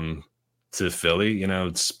 to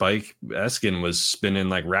Philly, Spike Eskin was spinning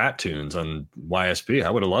like rat tunes on YSP. I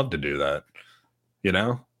would have loved to do that.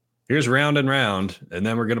 Here's Round and Round, and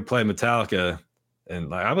then we're gonna play Metallica, and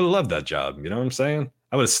like I would have loved that job. You know what I'm saying?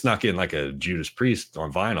 I would have snuck in like a Judas Priest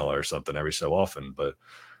on vinyl or something every so often, but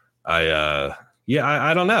I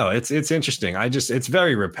don't know. It's interesting. It's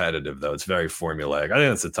very repetitive though. It's very formulaic. I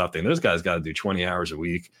think that's the tough thing. Those guys got to do 20 hours a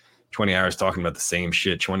week, 20 hours talking about the same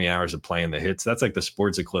shit, 20 hours of playing the hits. That's like the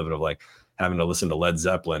sports equivalent of like having to listen to Led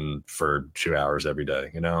Zeppelin for 2 hours every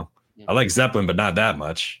day. I like Zeppelin, but not that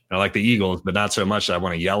much. I like the Eagles, but not so much that I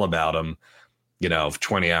want to yell about them,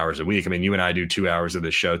 20 hours a week. I mean, you and I do 2 hours of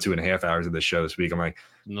this show, 2.5 hours of this show this week. I'm like,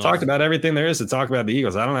 talked about everything there is to talk about the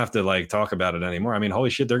Eagles. I don't have to like talk about it anymore. I mean, holy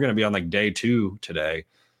shit, they're going to be on like day 2 today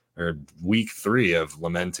or week 3 of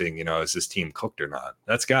lamenting, is this team cooked or not?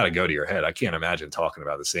 That's got to go to your head. I can't imagine talking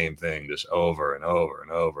about the same thing just over and over and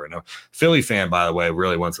over and over. Philly fan, by the way,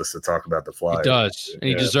 really wants us to talk about the Flyers. He does, and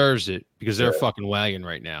he deserves it because they're fucking wagon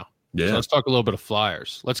right now. Yeah. So let's talk a little bit of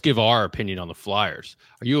Flyers. Let's give our opinion on the Flyers.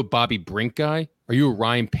 Are you a Bobby Brink guy? Are you a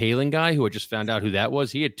Ryan Palin guy who I just found out who that was?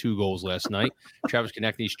 He had 2 goals last night. Travis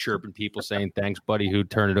Konechny's chirping people saying, thanks, buddy, who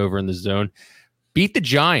turned it over in the zone. Beat the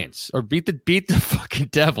Giants or beat the fucking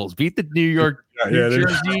Devils. Beat the New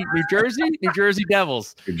Jersey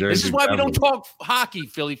Devils. This is why we don't talk hockey,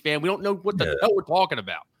 Philly fan. We don't know what the hell we're talking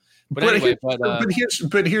about.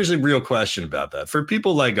 But here's a real question about that. For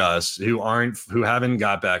people like us who haven't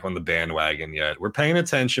got back on the bandwagon yet, we're paying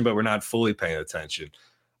attention, but we're not fully paying attention.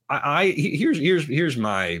 Here's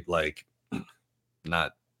my like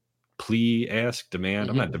not plea, ask, demand.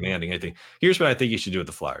 I'm not demanding anything. Here's what I think you should do with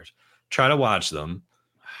the Flyers. Try to watch them.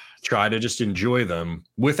 Try to just enjoy them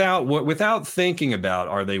without thinking about,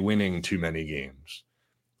 are they winning too many games?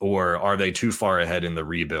 Or are they too far ahead in the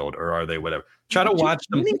rebuild? Or are they whatever? Try to watch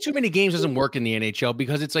them. Winning too many games doesn't work in the NHL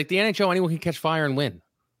because it's like the NHL, anyone can catch fire and win.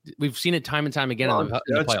 We've seen it time and time again in the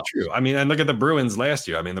playoffs. That's true. I mean, and look at the Bruins last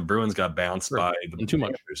year. I mean, the Bruins got bounced by the too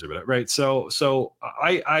much, right? So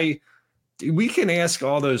we can ask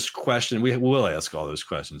all those questions. We will ask all those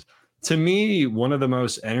questions. To me, one of the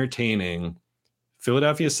most entertaining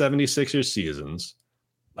Philadelphia 76ers seasons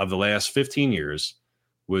of the last 15 years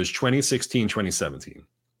was 2016, 2017.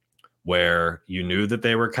 Where you knew that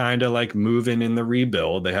they were kind of like moving in the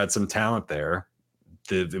rebuild. They had some talent there.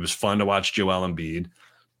 It was fun to watch Joel Embiid,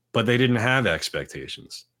 but they didn't have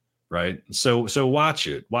expectations, right? So watch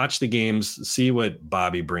it. Watch the games. See what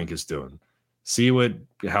Bobby Brink is doing. See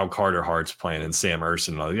how Carter Hart's playing and Sam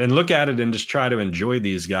Erson and look at it and just try to enjoy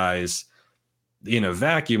these guys in a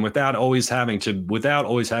vacuum without always having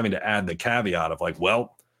to add the caveat of like,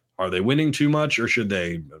 well, are they winning too much or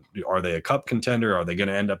are they a cup contender? Are they going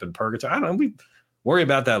to end up in purgatory? I don't know. We worry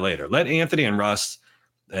about that later. Let Anthony and Russ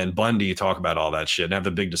and Bundy talk about all that shit and have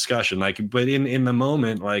the big discussion. But in the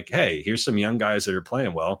moment, like, hey, here's some young guys that are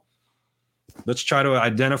playing well. Let's try to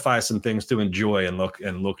identify some things to enjoy and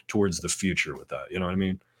look towards the future with that. You know what I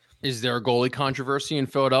mean? Is there a goalie controversy in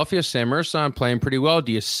Philadelphia? Sam Erson playing pretty well.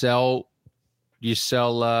 Do you sell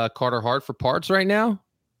Carter Hart for parts right now?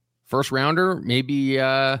 First rounder, maybe.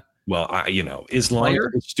 Well, as long as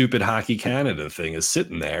the stupid Hockey Canada thing is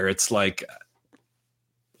sitting there, it's like,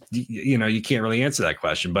 you can't really answer that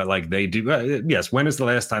question. But like they do, yes. When is the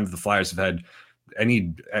last time the Flyers have had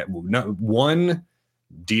one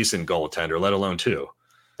decent goaltender, let alone 2?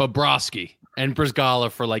 Bobrovsky and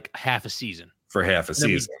Brzgala for like half a season.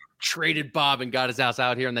 Traded Bob and got his ass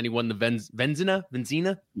out here, and then he won the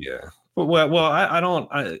Vezina. Yeah. Well,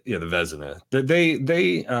 the Vezina.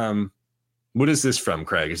 They what is this from,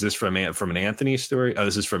 Craig? Is this from an Anthony story? Oh,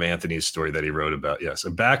 this is from Anthony's story that he wrote about. Yes,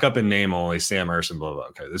 a backup in name only, Sam Erson, blah, blah.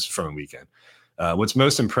 Okay, this is from a weekend. What's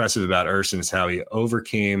most impressive about Erson is how he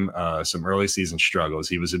overcame some early season struggles.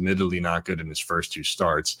 He was admittedly not good in his first 2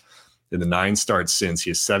 starts. In the 9 starts since,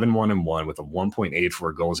 he is 7-1-1 with a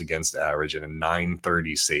 1.84 goals against average and a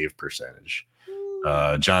 .930 save percentage.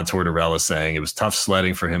 John Tortorella saying it was tough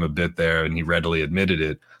sledding for him a bit there, and he readily admitted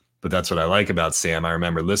it. But that's what I like about Sam. I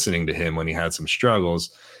remember listening to him when he had some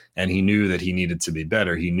struggles. and he knew that he needed to be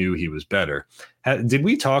better. He knew he was better. Did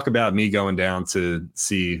we talk about me going down to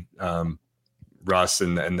see Russ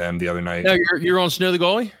and them the other night? No, you're on Snow the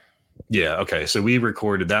goalie? Yeah. Okay. So we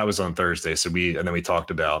recorded, that was on Thursday. And then we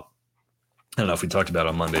talked about, I don't know if we talked about it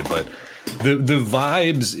on Monday, but the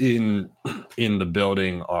vibes in the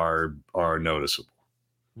building are noticeable,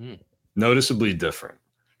 noticeably different.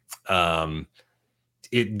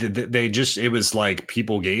 It was like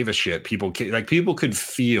people gave a shit. People could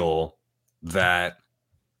feel that.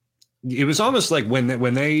 It was almost like when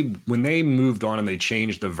they moved on and they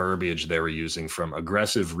changed the verbiage they were using from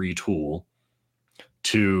aggressive retool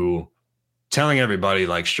to telling everybody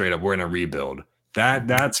like straight up, we're in a rebuild.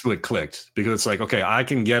 That's what clicked, because it's like, okay, I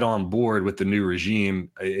can get on board with the new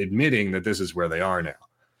regime, admitting that this is where they are now.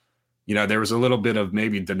 You know, there was a little bit of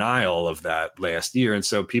maybe denial of that last year. And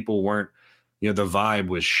so people weren't, the vibe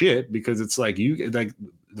was shit, because it's like the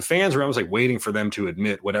fans were almost like waiting for them to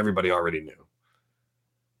admit what everybody already knew.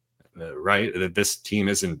 Right? That this team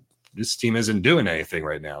isn't doing anything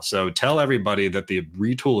right now. So tell everybody that the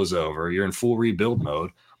retool is over. You're in full rebuild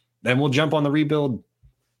mode. Then we'll jump on the rebuild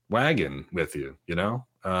wagon with you,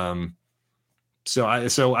 So I,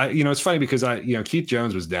 it's funny because Keith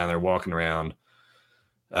Jones was down there walking around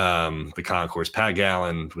the concourse. Pat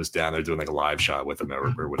Gallen was down there doing like a live shot with him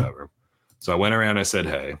or whatever. So I went around and I said,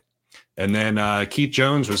 hey, and then Keith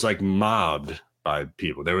Jones was like mobbed by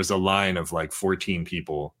people. There was a line of like 14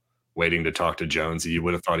 people waiting to talk to Jones. You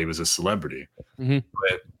would have thought he was a celebrity,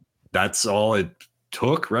 but that's all it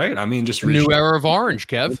took, right? I mean, just a new era of orange,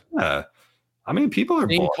 Kev. Yeah. I mean, people are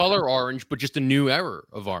same color orange, but just a new era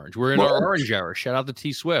of orange. We're in our orange era. Shout out to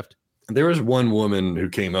T Swift. There was one woman who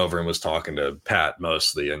came over and was talking to Pat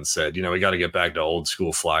mostly and said, we got to get back to old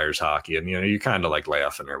school Flyers hockey. And, you're kind of like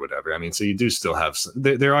laughing or whatever. I mean, so you do still have,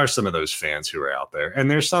 there are some of those fans who are out there.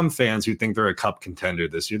 And there's some fans who think they're a cup contender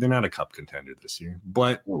this year. They're not a cup contender this year.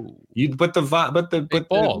 But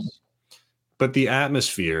the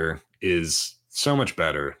atmosphere is so much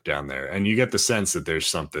better down there. And you get the sense that there's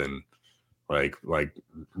something like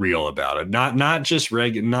real about it. Not just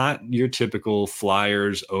not your typical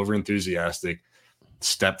Flyers over enthusiastic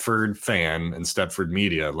Stepford fan and Stepford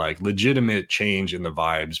media, like legitimate change in the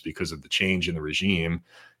vibes because of the change in the regime,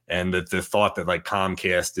 and that the thought that like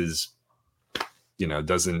Comcast is,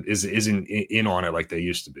 isn't in on it like they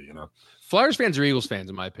used to be. Flyers fans are Eagles fans,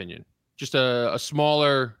 in my opinion. Just a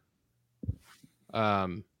smaller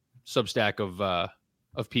substack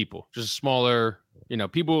of people, just a smaller. There are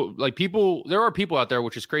people out there,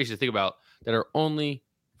 which is crazy to think about, that are only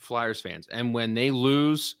Flyers fans. And when they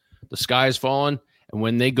lose, the sky is falling. And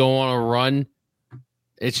when they go on a run,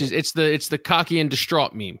 it's the cocky and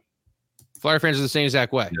distraught meme. Flyer fans are the same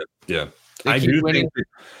exact way. Yeah. I do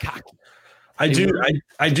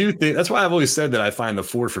think that's why I've always said that I find the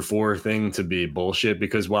 4-for-4 thing to be bullshit,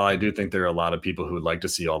 because while I do think there are a lot of people who would like to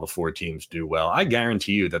see all the four teams do well, I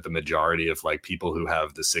guarantee you that the majority of like people who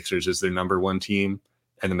have the Sixers as their number one team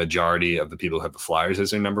and the majority of the people who have the Flyers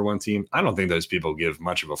as their number one team, I don't think those people give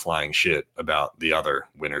much of a flying shit about the other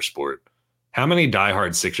winter sport. How many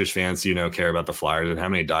diehard Sixers fans do you know care about the Flyers, and how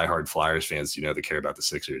many diehard Flyers fans do you know that care about the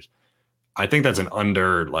Sixers? I think that's an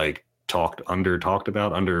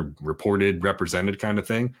underreported, represented kind of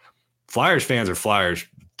thing. Flyers fans are Flyers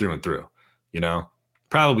through and through,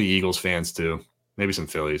 probably Eagles fans too, maybe some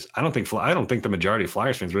Phillies. I don't think the majority of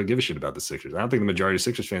Flyers fans really give a shit about the Sixers. I don't think the majority of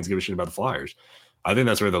Sixers fans give a shit about the Flyers. I think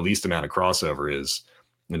that's where the least amount of crossover is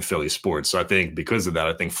in Philly sports. So I think because of that,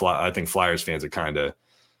 I think Flyers fans are kind of,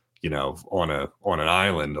 on an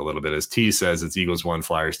island a little bit. As T says, it's Eagles 1,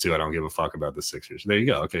 Flyers 2. I don't give a fuck about the Sixers. There you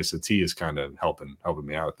go. Okay, so T is kind of helping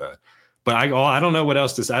me out with that. But I don't know what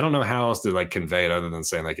else to say. I don't know how else to like convey it other than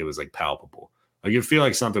saying like it was like palpable. Like you feel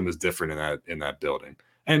like something was different in that building.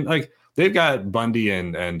 And like they've got Bundy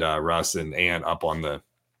and Russ and Ant up on the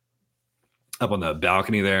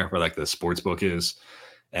balcony there where like the sports book is,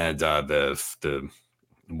 and the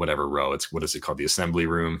whatever row, what is it called? The assembly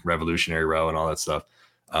room, Revolutionary Row, and all that stuff.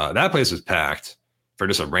 That place was packed for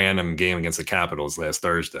just a random game against the Capitals last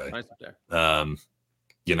Thursday. Nice up there.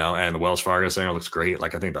 And the Wells Fargo Center looks great.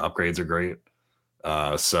 Like I think the upgrades are great.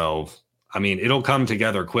 So I mean, it'll come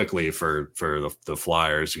together quickly for the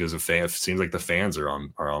Flyers because it seems like the fans are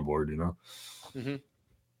on board. Mm-hmm. Can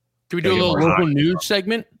we do a little local news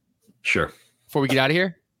segment? Sure. Before we get out of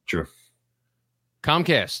here? Sure.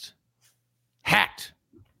 Comcast hacked.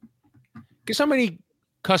 Guess how many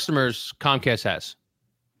customers Comcast has?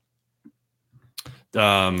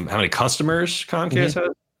 How many customers Comcast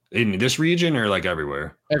has in this region or like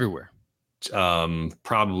everywhere? Everywhere.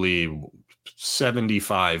 Probably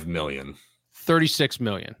 75 million. 36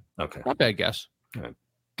 million. Okay. Not bad guess. Right.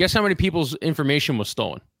 Guess how many people's information was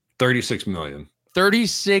stolen? 36 million.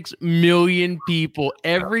 36 million people,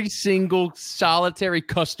 every single solitary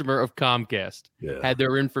customer of Comcast had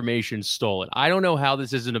their information stolen. I don't know how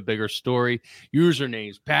this isn't a bigger story.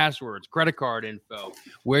 Usernames, passwords, credit card info,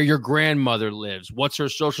 where your grandmother lives, what's her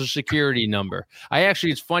social security number.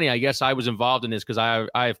 It's funny. I guess I was involved in this because I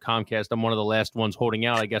have Comcast. I'm one of the last ones holding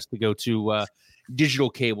out, I guess, to go to digital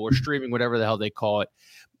cable or streaming, whatever the hell they call it.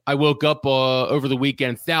 I woke up over the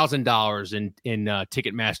weekend, $1,000 in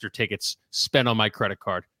Ticketmaster tickets spent on my credit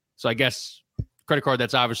card. So I guess credit card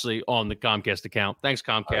that's obviously on the Comcast account. Thanks,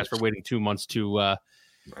 Comcast, for waiting 2 months to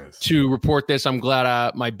report this. I'm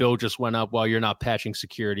glad my bill just went up while you're not patching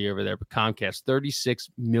security over there. But Comcast, 36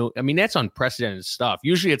 million. I mean, that's unprecedented stuff.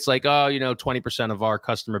 Usually it's like, 20% of our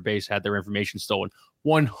customer base had their information stolen.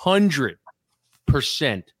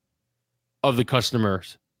 100% of the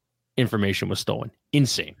customers' information was stolen.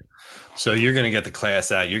 Insane. So you're going to get the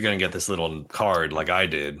class act. You're going to get this little card like I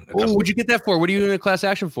did. Oh, what'd you get that for? What are you doing a class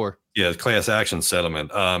action for? Yeah, class action settlement.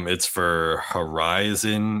 It's for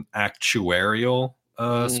Horizon Actuarial.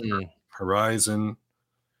 Horizon.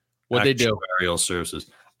 What they do? Actuarial services.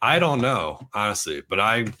 I don't know, honestly, but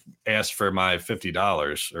I asked for my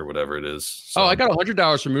 $50 or whatever it is. So. Oh, I got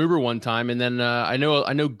 $100 from Uber one time, and then I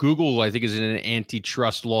know Google, I think, is in an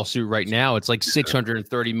antitrust lawsuit right now. It's like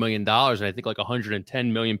 $630 million, and I think like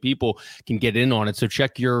 110 million people can get in on it. So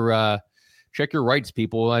check your rights,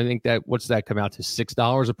 people. I think what's that come out to,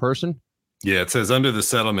 $6 a person? Yeah, it says under the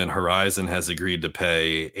settlement, Horizon has agreed to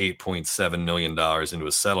pay $8.7 million into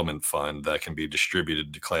a settlement fund that can be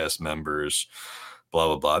distributed to class members. Blah,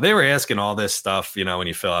 blah, blah. They were asking all this stuff, when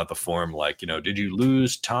you fill out the form, like, did you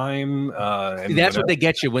lose time? That's what they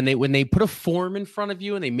get you when they put a form in front of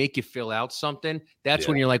you and they make you fill out something. That's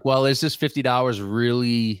when you're like, well, is this $50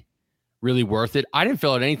 really, really worth it? I didn't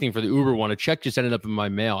fill out anything for the Uber one. A check just ended up in my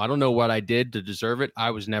mail. I don't know what I did to deserve it.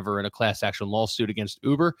 I was never in a class action lawsuit against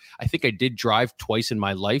Uber. I think I did drive twice in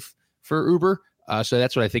my life for Uber. So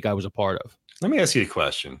that's what I think I was a part of. Let me ask you a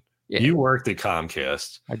question. Yeah. You worked at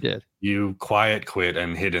Comcast. I did. You quit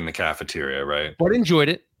and hid in the cafeteria, right? But enjoyed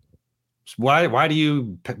it. Why do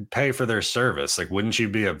you pay for their service? Like, wouldn't you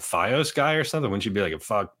be a FiOS guy or something? Wouldn't you be like a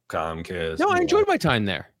fuck Comcast? No, I enjoyed my time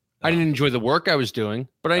there. I didn't enjoy the work I was doing,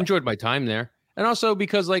 but I enjoyed my time there. And also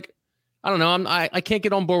because, like, I don't know, I can't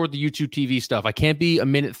get on board with the YouTube TV stuff. I can't be a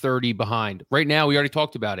minute 30 behind. Right now, we already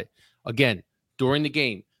talked about it. Again, during the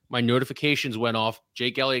game, my notifications went off.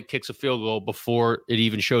 Jake Elliott kicks a field goal before it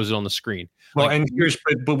even shows it on the screen. Well, and here's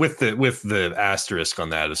but with the asterisk on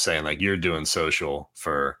that is saying like you're doing social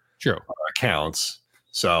for accounts,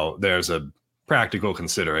 so there's a practical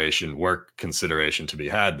consideration, work consideration to be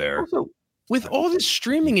had there. Also, with all this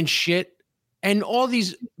streaming and shit, and all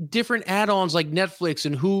these different add-ons like Netflix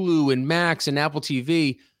and Hulu and Max and Apple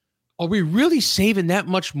TV, are we really saving that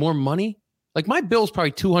much more money? Like my bill's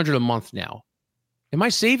probably $200 a month now. Am I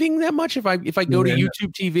saving that much if I go to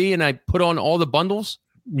YouTube TV and I put on all the bundles?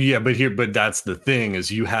 Yeah, but that's the thing is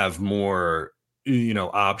you have more,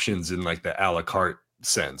 options in like the a la carte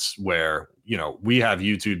sense where, we have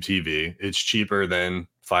YouTube TV. It's cheaper than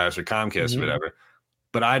FiOS or Comcast or whatever.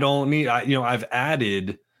 But I don't need, I've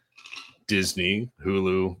added Disney,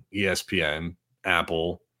 Hulu, ESPN,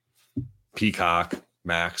 Apple, Peacock,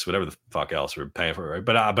 Max, whatever the fuck else we're paying for, right?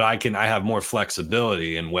 But I have more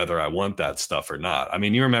flexibility in whether I want that stuff or not. I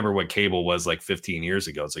mean, you remember what cable was like 15 years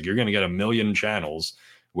ago. It's like you're going to get 1 million channels,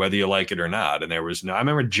 whether you like it or not. And there was I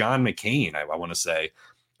remember John McCain, I want to say,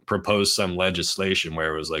 proposed some legislation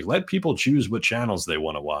where it was like, let people choose what channels they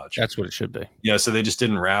want to watch. That's what it should be. Yeah, so they just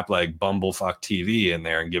didn't wrap like Bumblefuck TV in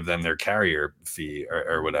there and give them their carrier fee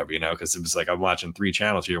or whatever, because it was like, I'm watching 3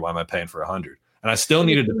 channels here. Why am I paying for 100? And I still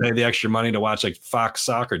needed to pay the extra money to watch like Fox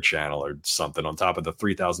Soccer Channel or something on top of the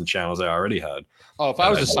 3,000 channels I already had. Oh, if I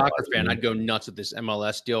was a soccer fan, I'd go nuts with this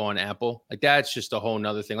MLS deal on Apple. Like that's just a whole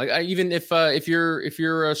nother thing. Like even if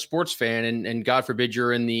you're a sports fan and God forbid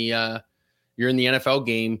you're in the NFL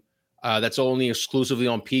game, that's only exclusively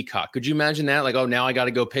on Peacock. Could you imagine that? Like, oh, now I got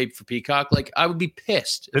to go pay for Peacock. Like, I would be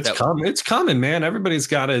pissed. It's coming, man. Everybody's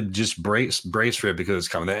got to just brace for it because it's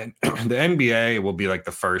coming. The NBA will be like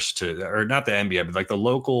the first to, or not the NBA, but like the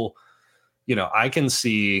local. I can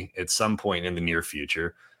see at some point in the near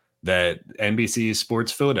future that NBC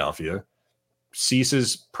Sports Philadelphia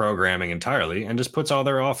ceases programming entirely and just puts all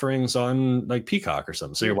their offerings on like Peacock or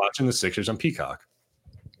something. So you're watching the Sixers on Peacock.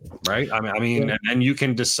 Right. I mean, and you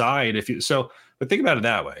can decide but think about it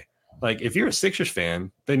that way. Like if you're a Sixers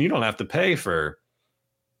fan, then you don't have to pay for,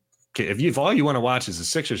 if all you want to watch is the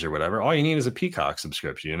Sixers or whatever, all you need is a Peacock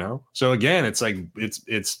subscription, So again, it's like,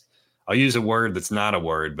 I'll use a word that's not a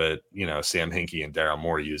word, but Sam Hinkie and Daryl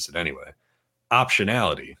Moore used it anyway.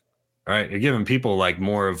 Optionality, right? You're giving people like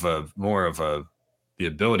more of the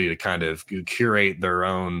ability to kind of curate their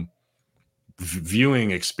own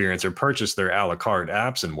viewing experience or purchase their a la carte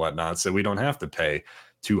apps and whatnot, so we don't have to pay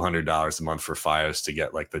 $200 a month for Fios to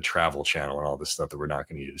get like the travel channel and all this stuff that we're not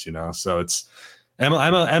going to use, So it's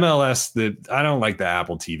MLS. I don't like the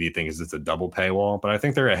Apple TV thing, is it's a double paywall, but I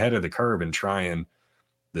think they're ahead of the curve in trying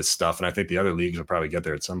this stuff, and I think the other leagues will probably get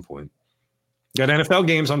there at some point. Got NFL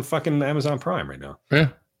games on fucking Amazon Prime right now. Yeah.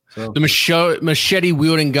 So. The machete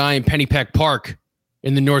wielding guy in Pennypack Park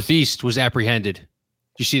in the Northeast was apprehended. Did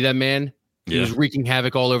you see that man? He was wreaking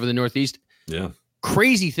havoc all over the Northeast. Yeah.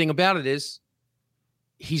 Crazy thing about it is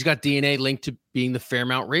he's got DNA linked to being the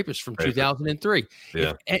Fairmount rapist from 2003.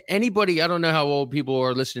 Yeah. Anybody, I don't know how old people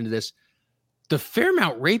are listening to this. The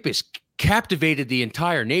Fairmount rapist captivated the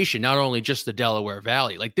entire nation, not only just the Delaware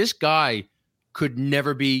Valley. Like, this guy could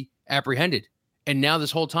never be apprehended. And now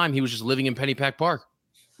this whole time he was just living in Pennypack Park.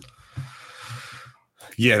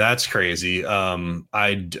 Yeah, that's crazy. I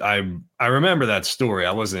remember that story.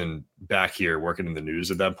 I wasn't back here working in the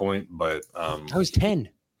news at that point, but I was 10.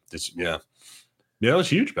 Yeah, it was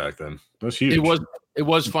huge back then. It was huge. It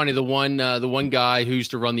was funny. The one guy who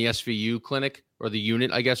used to run the SVU clinic, or the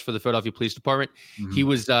unit, I guess, for the Philadelphia Police Department. Mm-hmm. He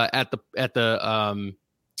was at the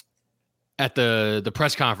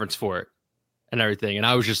press conference for it and everything. And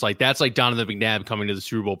I was just like, that's like Donovan McNabb coming to the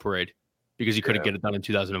Super Bowl parade because he couldn't get it done in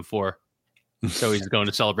 2004. So he's going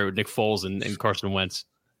to celebrate with Nick Foles and Carson Wentz.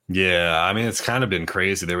 Yeah, I mean, it's kind of been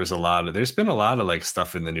crazy. There's been a lot of like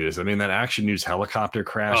stuff in the news. I mean, that Action News helicopter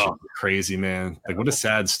crash is crazy, man. Like, what a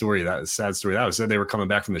sad story. That was. Said they were coming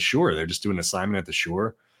back from the shore. They're just doing an assignment at the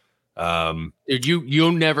shore. Dude,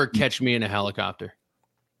 you'll never catch me in a helicopter.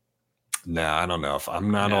 Nah, I don't know if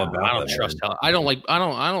I'm not all about. I don't trust. I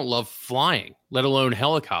don't love flying, let alone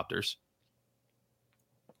helicopters.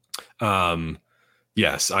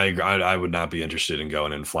 Yes, I would not be interested in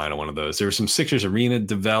going and flying on one of those. There were some Sixers arena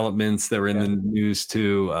developments that were in the news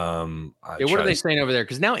too. What are they saying over there?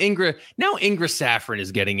 Because now Ingra Saffron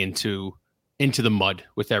is getting into the mud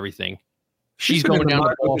with everything. She's going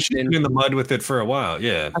down. She's been in the mud with it for a while.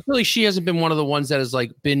 Yeah, I feel like she hasn't been one of the ones that has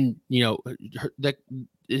like been, that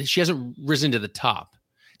she hasn't risen to the top.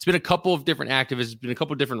 It's been a couple of different activists. It's been a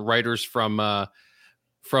couple of different writers from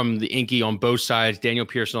the Inky on both sides. Daniel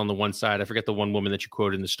Pearson on the one side. I forget the one woman that you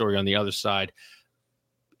quoted in the story on the other side.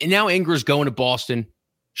 And now Ingra's going to Boston.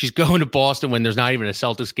 She's going to Boston when there's not even a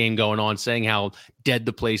Celtics game going on, saying how dead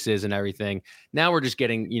the place is and everything. Now we're just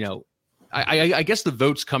getting, I guess the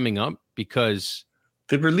vote's coming up because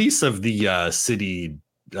the release of the city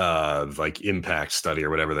like impact study or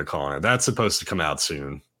whatever they're calling it, that's supposed to come out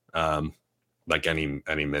soon. Like any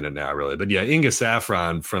minute now, really. But yeah, Inga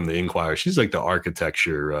Saffron from the Inquirer, she's like the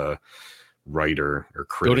architecture writer or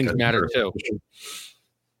critic. Buildings Matter too.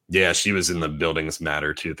 Yeah, she was in the Buildings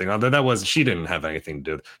Matter too thing. Although she didn't have anything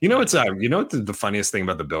to do. What the funniest thing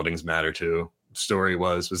about the Buildings Matter too story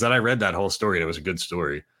was that I read that whole story and it was a good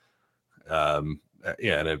story. And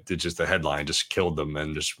it just, the headline just killed them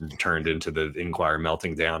and just turned into the Inquirer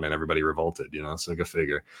melting down and everybody revolted. So go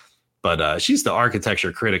figure. But she's the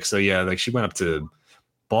architecture critic. So yeah, like she went up to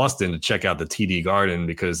Boston to check out the TD Garden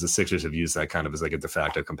because the Sixers have used that kind of as like a de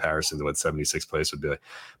facto comparison to what 76 Place would be like.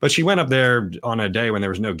 But she went up there on a day when there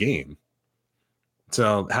was no game.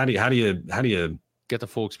 So how do you get the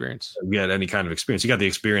full experience? Get any kind of experience? You got the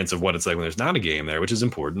experience of what it's like when there's not a game there, which is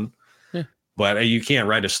important. Yeah. But you can't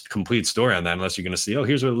write a complete story on that unless you're going to see,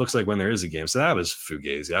 here's what it looks like when there is a game. So that was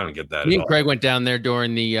fugazi. I don't get that. Me and Craig went down there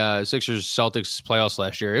during the Sixers Celtics playoffs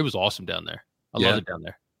last year. It was awesome down there. I love it down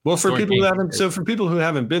there. Well, for people who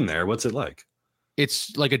haven't been there, what's it like?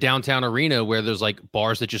 It's like a downtown arena where there's like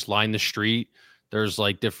bars that just line the street. There's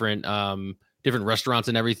like different restaurants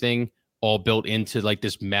and everything all built into like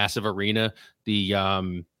this massive arena.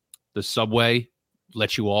 The subway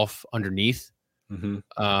lets you off underneath.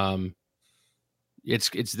 Mm-hmm.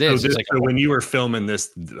 It's this. So when you were filming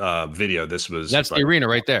this video, that's the arena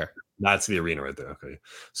right there. That's the arena right there. Okay.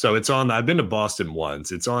 So it's on, I've been to Boston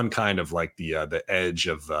once. It's on kind of like the edge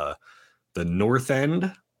of the north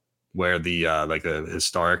end where the like a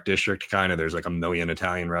historic district kind of, there's like a million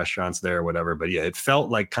Italian restaurants there or whatever. But yeah, it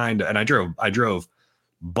felt like kind of, and I drove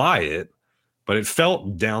by it, but it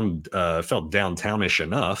felt downtownish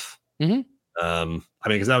enough. Mm-hmm.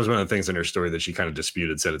 Because that was one of the things in her story that she kind of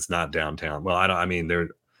disputed, said it's not downtown. Well, I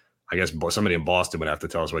guess somebody in Boston would have to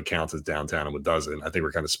tell us what counts as downtown and what doesn't. I think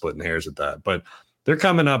we're kind of splitting hairs at that, but they're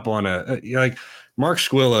coming up on like Mark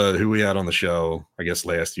Squilla, who we had on the show, I guess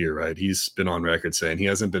last year, right? He's been on record saying he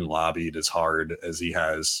hasn't been lobbied as hard as he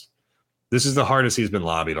has This is the hardest he's been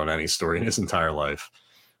lobbied on any story in his entire life.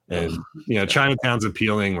 And, Chinatown's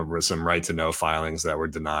appealing with some right to know filings that were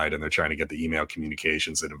denied, and they're trying to get the email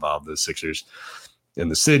communications that involve the Sixers in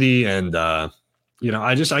the city. And, I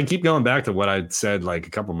keep going back to what I said like a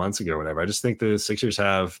couple months ago or whatever. I just think the Sixers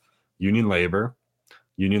have union labor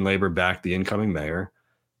backed the incoming mayor.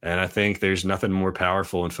 And I think there's nothing more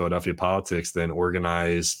powerful in Philadelphia politics than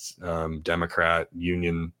organized Democrat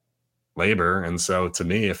union labor. And so to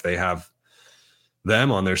me, if they have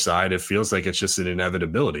them on their side, it feels like it's just an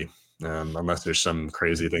inevitability, unless there's some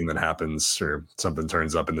crazy thing that happens or something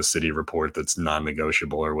turns up in the city report that's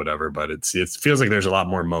non-negotiable or whatever. But it feels like there's a lot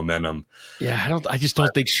more momentum. Yeah, I just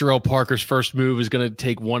don't think Cheryl Parker's first move is going to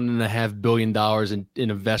take $1.5 billion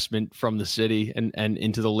in investment from the city and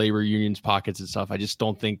into the labor union's pockets and stuff. I just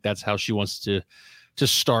don't think that's how she wants to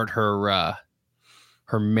start her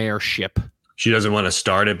mayorship. She doesn't want to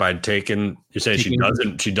start it by taking. You say she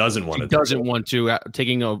doesn't. She doesn't want to. Doesn't want to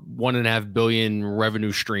taking a $1.5 billion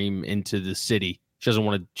revenue stream into the city. She doesn't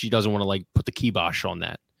want to. She doesn't want to like put the kibosh on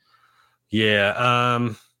that. Yeah.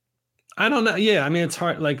 I don't know. Yeah. I mean, it's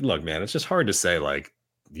hard. Like, look, man, it's just hard to say. Like,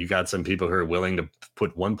 you got some people who are willing to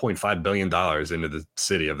put $1.5 billion into the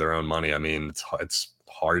city of their own money. I mean, it's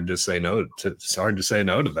hard to say no. It's hard to say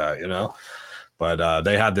no to that, But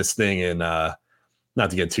they had this thing in. Not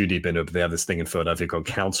to get too deep into it, but they have this thing in Philadelphia called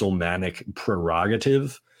councilmanic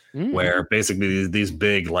prerogative, where basically these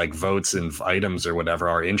big like votes and items or whatever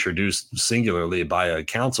are introduced singularly by a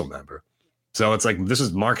council member. So it's like, this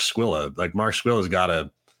is Mark Squilla. Like Mark Squilla's got to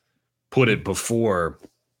put it before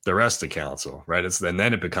the rest of council, right? And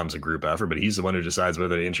then it becomes a group effort, but he's the one who decides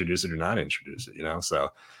whether to introduce it or not introduce it,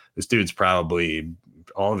 So this dude's probably,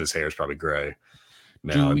 all of his hair is probably gray.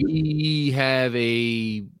 Now, do we have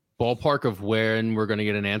a ballpark of when we're going to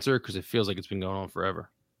get an answer? Because it feels like it's been going on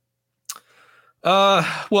forever.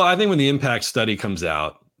 Well, I think when the impact study comes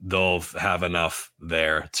out, they'll have enough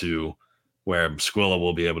there to where Squilla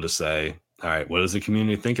will be able to say, all right, what does the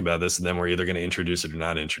community think about this? And then we're either going to introduce it or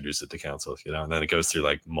not introduce it to council, and then it goes through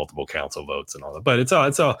like multiple council votes and all that. But it's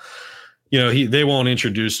all, they won't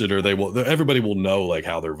introduce it, or everybody will know like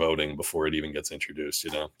how they're voting before it even gets introduced,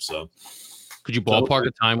 So could you ballpark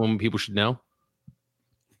a time when people should know?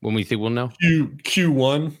 When we think we'll know?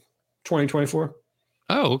 Q1 2024.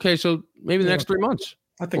 Oh, okay. So maybe the next 3 months.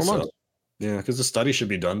 I think 4 months. Yeah, because the study should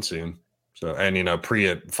be done soon. So, and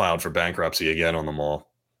Priet filed for bankruptcy again on the mall.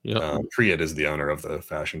 Yeah, Priet is the owner of the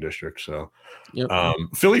fashion district. So,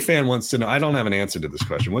 Philly fan wants to know. I don't have an answer to this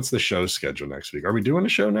question. What's the show schedule next week? Are we doing a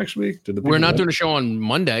show next week? We're not doing a show on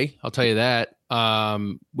Monday. I'll tell you that.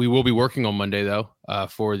 We will be working on Monday though,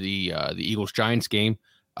 for the Eagles Giants game.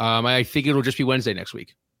 I think it'll just be Wednesday next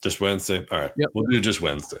week. Just Wednesday. All right. Yep. We'll do just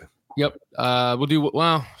Wednesday. Yep. We'll do.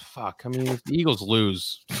 Well, fuck. I mean, if the Eagles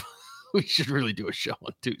lose, we should really do a show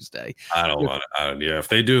on Tuesday. I don't want to. Yeah. If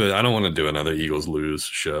they do it, I don't want to do another Eagles lose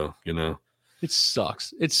show. It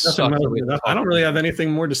sucks. It sucks. I don't really have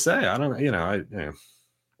anything more to say. I don't.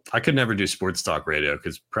 I could never do sports talk radio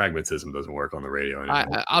because pragmatism doesn't work on the radio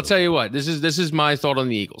anymore. I'll tell you what. This is my thought on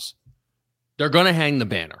the Eagles. They're going to hang the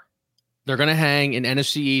banner. They're going to hang an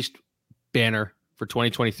NFC East banner for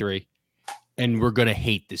 2023, and we're going to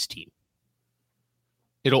hate this team.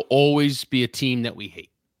 It'll always be a team that we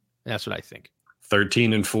hate. That's what I think.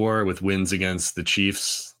 13-4 with wins against the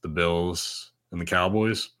Chiefs, the Bills, and the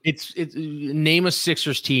Cowboys. It's name a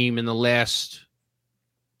Sixers team in the last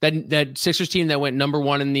that Sixers team that went number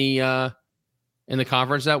one in the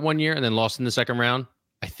conference that one year and then lost in the second round.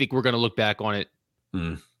 I think we're going to look back on it.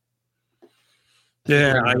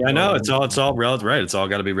 Yeah, I know it's all relative, right? It's all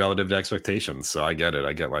got to be relative to expectations. So I get it.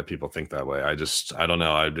 I get why people think that way. I don't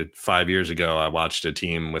know. 5 years ago, I watched a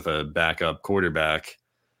team with a backup quarterback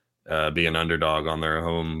be an underdog on their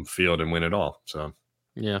home field and win it all. So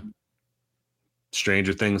yeah,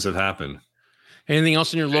 stranger things have happened. Anything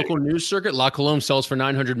else in your local news circuit? La Colombe sells for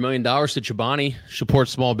 $900 million to Chobani.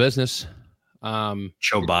 Supports small business.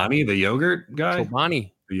 Chobani, the yogurt guy?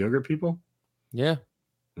 Chobani. The yogurt people? Yeah.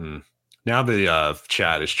 Now the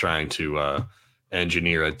chat is trying to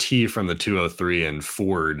engineer a T from the 203 and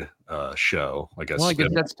Ford show. I guess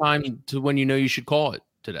that's time to when you should call it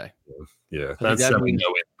today. Yeah, that's how we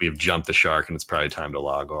know we've jumped the shark, and it's probably time to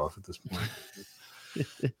log off at this point.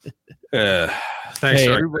 Thanks,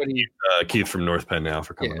 everybody. Keith from North Penn now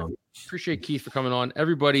for coming on. Appreciate Keith for coming on.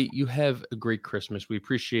 Everybody, you have a great Christmas. We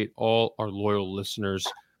appreciate all our loyal listeners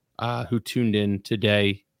who tuned in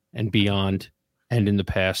today and beyond and in the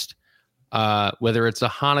past. Whether it's a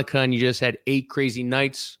Hanukkah and you just had 8 crazy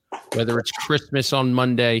nights, whether it's Christmas on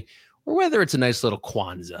Monday, or whether it's a nice little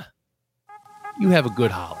Kwanzaa, you have a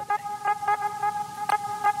good holiday.